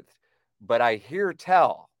unscathed, but I hear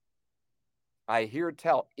tell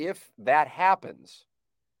if that happens,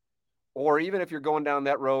 or even if you're going down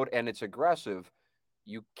that road and it's aggressive,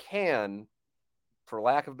 you can, for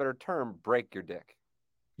lack of a better term, break your dick.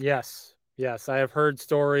 Yes. I have heard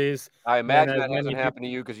stories. I imagine that hasn't happened to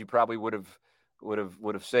you, because you probably would have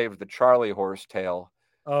saved the Charlie horse tale.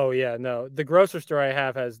 Oh yeah, no. The grocery store I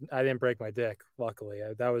didn't break my dick. Luckily,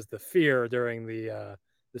 that was the fear during the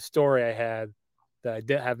story I had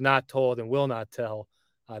that I have not told and will not tell.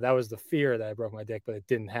 That was the fear that I broke my dick, but it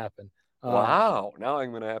didn't happen. Wow! Now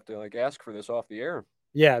I'm gonna have to ask for this off the air.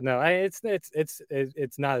 Yeah, no, it's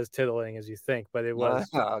not as titillating as you think, but it was.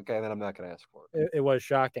 Okay, then I'm not gonna ask for it. It was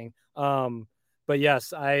shocking. But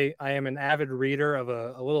yes, I am an avid reader of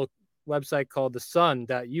a little website called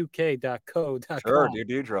thesun.uk.co.com. Sure, Dear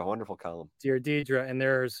Deidre, wonderful column. Dear Deidre, and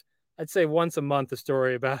there's, I'd say once a month, a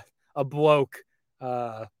story about a bloke.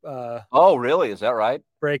 Oh, really? Is that right?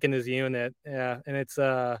 Breaking his unit, yeah, and it's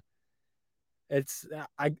I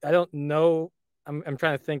don't know. I'm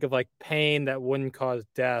trying to think of like pain that wouldn't cause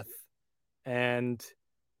death, and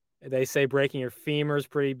they say breaking your femur is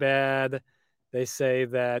pretty bad. They say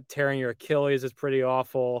that tearing your Achilles is pretty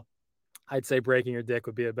awful. I'd say breaking your dick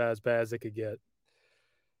would be about as bad as it could get.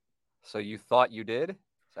 So you thought you did? Is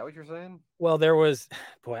that what you're saying? Well, there's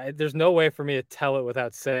no way for me to tell it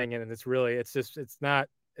without saying it. And it's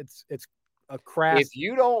a crass. If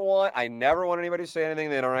you don't want, I never want anybody to say anything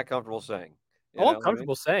they don't have comfortable saying. I'm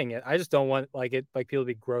comfortable saying it. I just don't want people to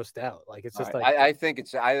be grossed out. Like, it's just I think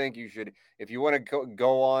you should, if you want to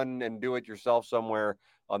go on and do it yourself somewhere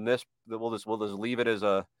on this, we'll just leave it as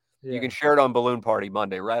a, you can share it on Balloon Party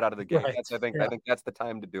Monday right out of the gate. Right. I think that's the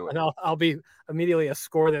time to do it. And I'll be immediately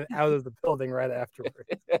escorted out of the building right afterwards.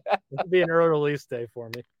 It'll be an early release day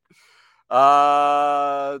for me.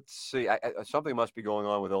 Let's see. Something must be going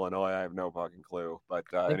on with Illinois. I have no fucking clue. But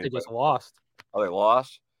I think they just lost. Oh, they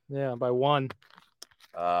lost? Yeah, by 1.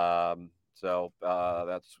 So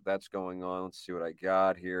that's going on. Let's see what I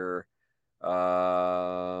got here.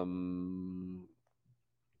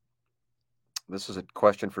 This is a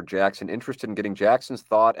question for Jackson. Interested in getting Jackson's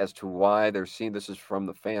thought as to why this is from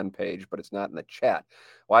the fan page, but it's not in the chat.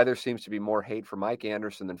 Why there seems to be more hate for Mike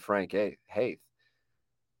Anderson than Frank Haith.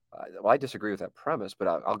 Well, I disagree with that premise, but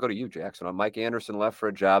I'll go to you, Jackson. Mike Anderson left for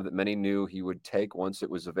a job that many knew he would take once it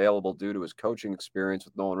was available due to his coaching experience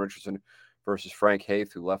with Nolan Richardson, versus Frank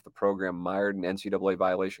Haith, who left the program mired in NCAA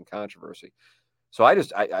violation controversy. So I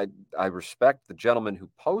respect the gentleman who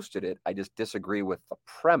posted it. I just disagree with the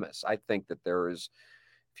premise. I think that there is,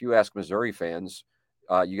 if you ask Missouri fans,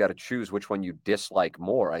 you got to choose which one you dislike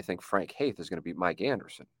more. I think Frank Haith is going to beat Mike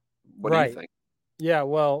Anderson. What do you think? Yeah,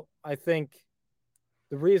 well, I think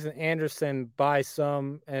the reason Anderson by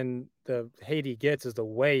some and the hate he gets is the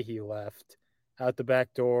way he left out the back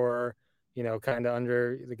door, kind of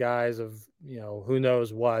under the guise of, who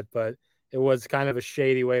knows what, but it was kind of a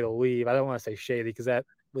shady way to leave. I don't want to say shady because that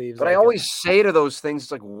leaves. But I always say to those things,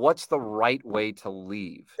 it's like, what's the right way to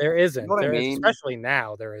leave? There isn't. You know what I mean? Especially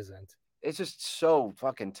now, there isn't. It's just so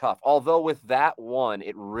fucking tough. Although with that one,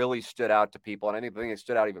 it really stood out to people. And I think the thing that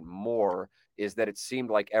stood out even more is that it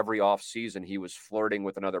seemed like every offseason he was flirting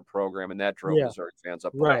with another program, and that drove Missouri fans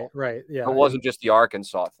up the wall. Right. Yeah. It wasn't just the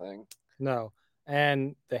Arkansas thing. No.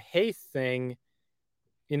 And the Haith thing,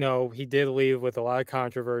 you know, he did leave with a lot of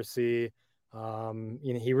controversy. You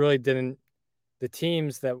know, he really didn't. The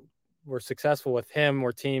teams that were successful with him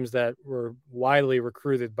were teams that were widely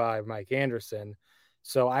recruited by Mike Anderson.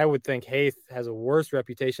 So I would think Haith has a worse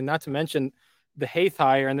reputation, not to mention the Haith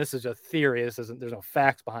hire, and this is a theory. There's no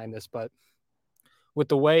facts behind this, but with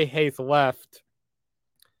the way Haith left,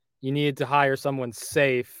 you needed to hire someone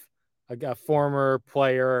safe, a former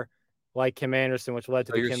player like Kim Anderson, which led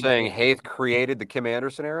to. So you're saying Haith created the Kim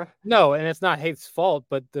Anderson era? No, and it's not Haith's fault,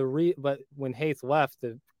 but but when Haith left,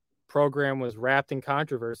 the program was wrapped in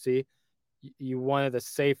controversy. You wanted a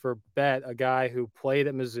safer bet, a guy who played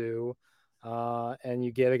at Mizzou, and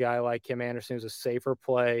you get a guy like Kim Anderson who's a safer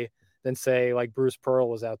play than, say, like Bruce Pearl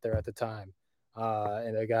was out there at the time,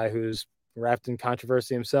 and a guy who's wrapped in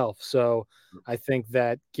controversy himself. So I think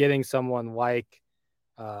that getting someone like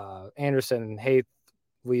Anderson and Haith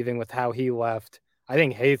leaving with how he left, I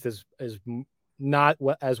think Haith is not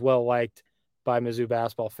as well liked by Mizzou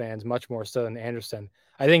basketball fans, much more so than Anderson.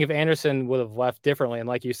 I think if Anderson would have left differently, and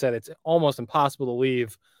like you said, it's almost impossible to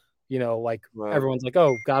leave, you know, like everyone's like,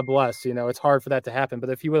 oh, God bless, you know, it's hard for that to happen.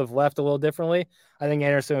 But if he would have left a little differently, I think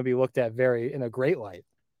Anderson would be looked at in a great light.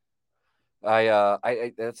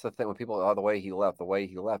 I that's the thing when people, the way he left,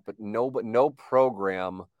 but no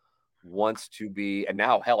program wants to be, and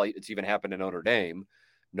now hell, it's even happened in Notre Dame.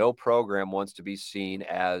 No program wants to be seen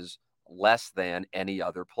as less than any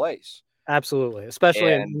other place. Absolutely,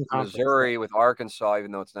 especially in Missouri with Arkansas,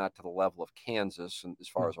 even though it's not to the level of Kansas and as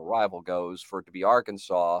far as a rival goes, for it to be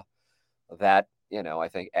Arkansas, that, you know, I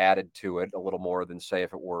think added to it a little more than, say,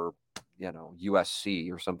 if it were, you know, USC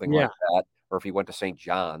or something like that, or if he went to St.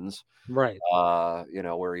 John's, right? You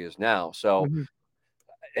know, where he is now. So,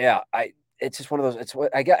 it's just one of those. It's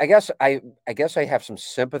what I guess I have some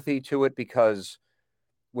sympathy to it, because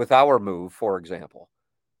with our move, for example,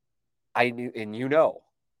 I knew, and you know,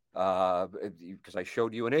 because I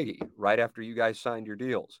showed you an Iggy right after you guys signed your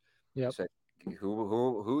deals. Yeah. Said,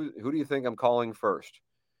 who do you think I'm calling first?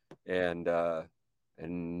 And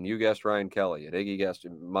you guessed Ryan Kelly, and Iggy guessed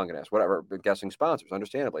Munganess, whatever, guessing sponsors,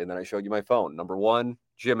 understandably. And then I showed you my phone. Number 1,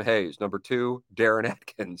 Jim Hayes. Number 2, Darren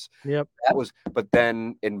Atkins. Yep. But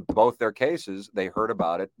then in both their cases, they heard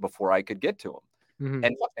about it before I could get to them. Mm-hmm.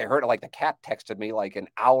 And I heard it, like the Cat texted me like an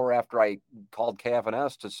hour after I called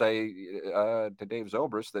KFNS to say to Dave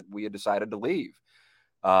Zobrist that we had decided to leave.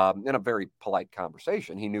 In a very polite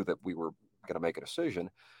conversation, he knew that we were going to make a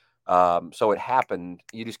decision. So it happened.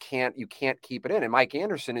 You can't keep it in. And Mike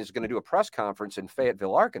Anderson is going to do a press conference in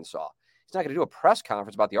Fayetteville, Arkansas. He's not going to do a press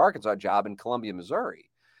conference about the Arkansas job in Columbia,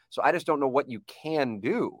 Missouri. So I just don't know what you can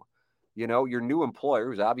do. You know, your new employer,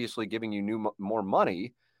 who's obviously giving you more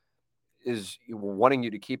money, is wanting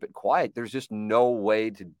you to keep it quiet. There's just no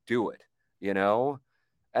way to do it, you know?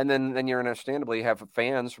 And then you're understandably have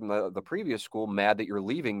fans from the previous school mad that you're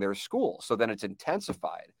leaving their school. So then it's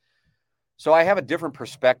intensified. So I have a different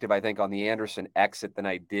perspective, I think, on the Anderson exit than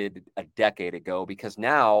I did a decade ago, because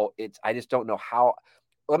now I just don't know how.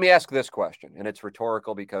 Let me ask this question, and it's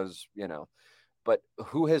rhetorical because, you know, but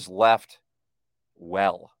who has left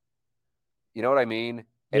well? You know what I mean?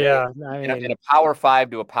 In a Power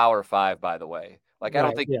 5 to a Power 5, by the way. Like, I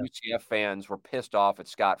don't think UCF fans were pissed off at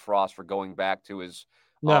Scott Frost for going back to his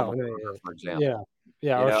for example.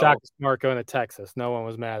 Yeah, or Shaka Smart going to Texas. No one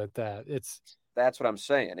was mad at that. That's what I'm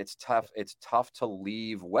saying. It's tough. It's tough to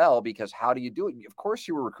leave well, because how do you do it? Of course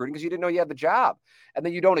you were recruiting because you didn't know you had the job. And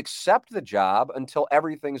then you don't accept the job until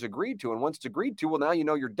everything's agreed to. And once it's agreed to, well, now you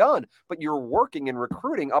know you're done. But you're working and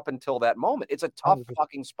recruiting up until that moment. It's a tough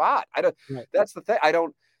fucking spot. That's the thing.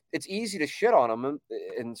 It's easy to shit on them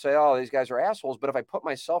and say, oh, these guys are assholes. But if I put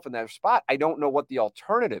myself in that spot, I don't know what the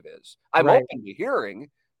alternative is. I'm open to hearing,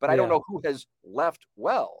 but I don't know who has left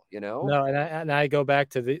well, you know? No, and I go back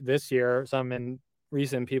to this year, some in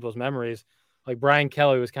recent people's memories, like Brian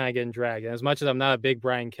Kelly was kind of getting dragged. And as much as I'm not a big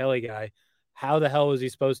Brian Kelly guy, how the hell was he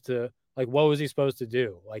supposed to, like, what was he supposed to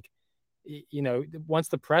do? Like, you know, once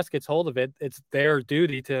the press gets hold of it, it's their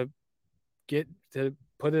duty to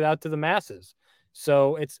put it out to the masses.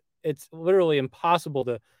 So it's literally impossible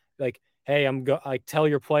to, like, hey, tell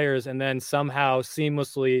your players and then somehow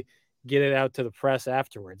seamlessly get it out to the press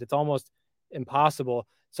afterwards. It's almost impossible.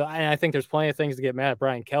 So I think there's plenty of things to get mad at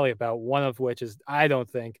Brian Kelly about, one of which is, I don't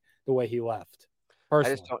think, the way he left.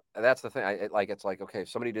 Personally. I just don't. That's the thing. It's like, okay, if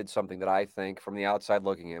somebody did something that I think from the outside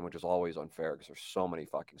looking in, which is always unfair because there's so many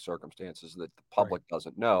fucking circumstances that the public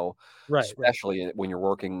doesn't know, especially when you're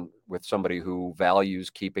working with somebody who values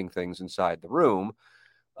keeping things inside the room.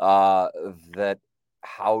 That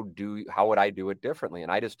how would I do it differently?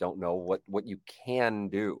 And I just don't know what you can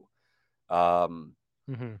do.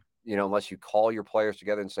 Unless you call your players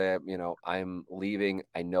together and say, I'm leaving.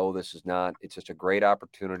 I know this is not. It's just a great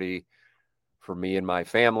opportunity for me and my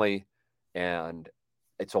family, and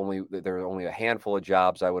there are only a handful of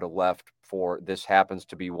jobs I would have left for. This happens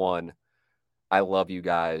to be one. I love you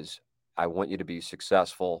guys. I want you to be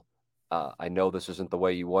successful. I know this isn't the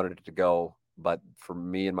way you wanted it to go, but for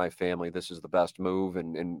me and my family, this is the best move.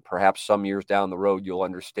 And perhaps some years down the road, you'll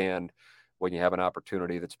understand when you have an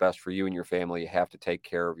opportunity that's best for you and your family, you have to take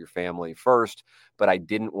care of your family first. But I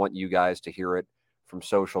didn't want you guys to hear it from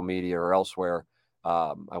social media or elsewhere.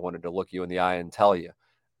 I wanted to look you in the eye and tell you.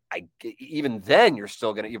 Even then, you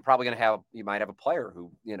might have a player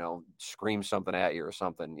who, screams something at you or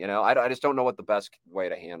something. I just don't know what the best way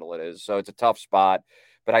to handle it is. So it's a tough spot.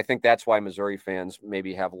 But I think that's why Missouri fans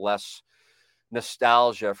maybe have less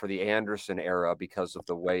nostalgia for the Anderson era because of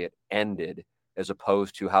the way it ended, as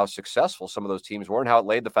opposed to how successful some of those teams were and how it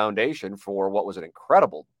laid the foundation for what was an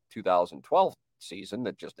incredible 2012 season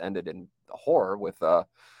that just ended in horror with the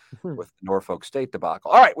Norfolk State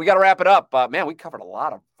debacle. All right, we got to wrap it up. Man, we covered a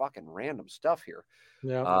lot of fucking random stuff here.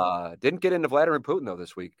 Yeah. Didn't get into Vladimir Putin, though,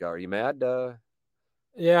 this week. Are you mad?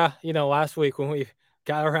 Yeah, last week when we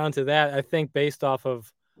got around to that, I think based off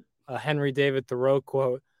of a Henry David Thoreau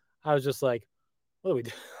quote, I was just like, what do we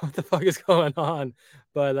do? What the fuck is going on?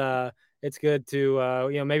 But it's good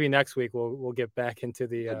to, maybe next week we'll get back into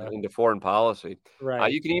into foreign policy.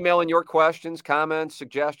 Right. You can email in your questions, comments,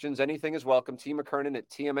 suggestions. Anything is welcome. T. McKernan at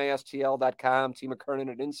tmastl.com. T.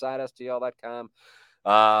 McKernan at insidestl.com.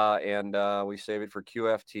 And we save it for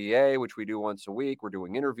QFTA, which we do once a week. We're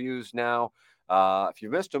doing interviews now. If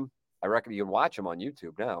you missed them, I recommend you watch them on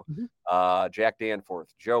YouTube now. Jack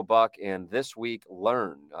Danforth, Joe Buck, and This Week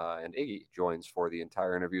Learn. And Iggy joins for the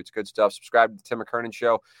entire interview. It's good stuff. Subscribe to the Tim McKernan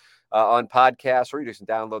Show on podcasts, or you just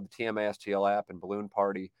download the TMA STL app, and Balloon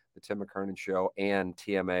Party, the Tim McKernan Show, and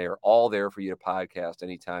TMA are all there for you to podcast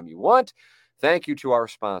anytime you want. Thank you to our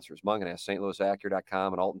sponsors, Mungenast,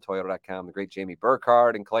 StLouisAcura.com, and AltonToyota.com, the great Jamie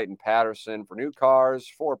Burkhardt and Clayton Patterson for new cars,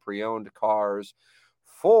 for pre-owned cars,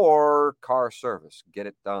 for car service. Get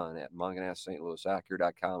it done at Mungenast,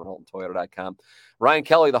 StLouisAcura.com, and AltonToyota.com. Ryan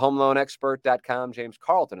Kelly, the HomeLoanExpert.com. James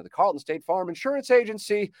Carlton of the Carlton State Farm Insurance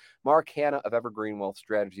Agency. Mark Hanna of Evergreen Wealth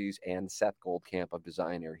Strategies, and Seth Goldcamp of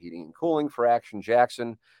Design Air Heating and Cooling for Action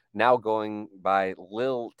Jackson. Now going by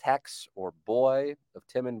Lil Tex or Boy of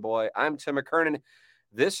Tim and Boy. I'm Tim McKernan.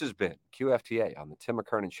 This has been QFTA on the Tim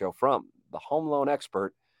McKernan Show from the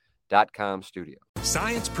HomeLoanExpert.com studio.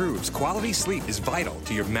 Science proves quality sleep is vital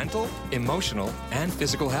to your mental, emotional, and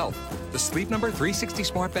physical health. The Sleep Number 360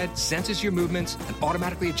 smart bed senses your movements and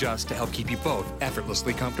automatically adjusts to help keep you both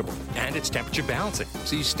effortlessly comfortable. And it's temperature balancing,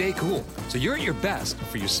 so you stay cool. So you're at your best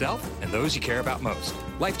for yourself and those you care about most.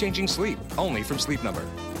 Life-changing sleep, only from Sleep Number.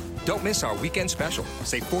 Don't miss our weekend special.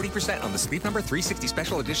 Save 40% on the Sleep Number 360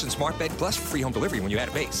 Special Edition Smart Bed plus free home delivery when you add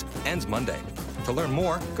a base. Ends Monday. To learn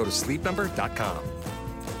more, go to sleepnumber.com.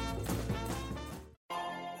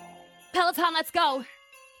 Peloton, let's go.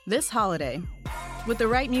 This holiday, with the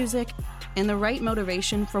right music and the right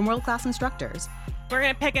motivation from world-class instructors, We're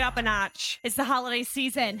going to pick it up a notch. It's the holiday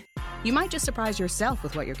season. you might just surprise yourself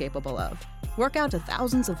with what you're capable of. Work out to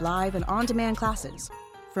thousands of live and on-demand classes,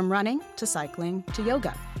 from running to cycling to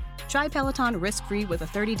yoga. Try Peloton risk-free with a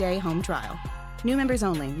 30-day home trial. New members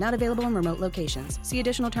only, not available in remote locations. See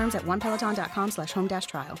additional terms at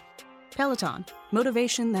onepeloton.com/home-trial. Peloton,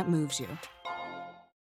 motivation that moves you.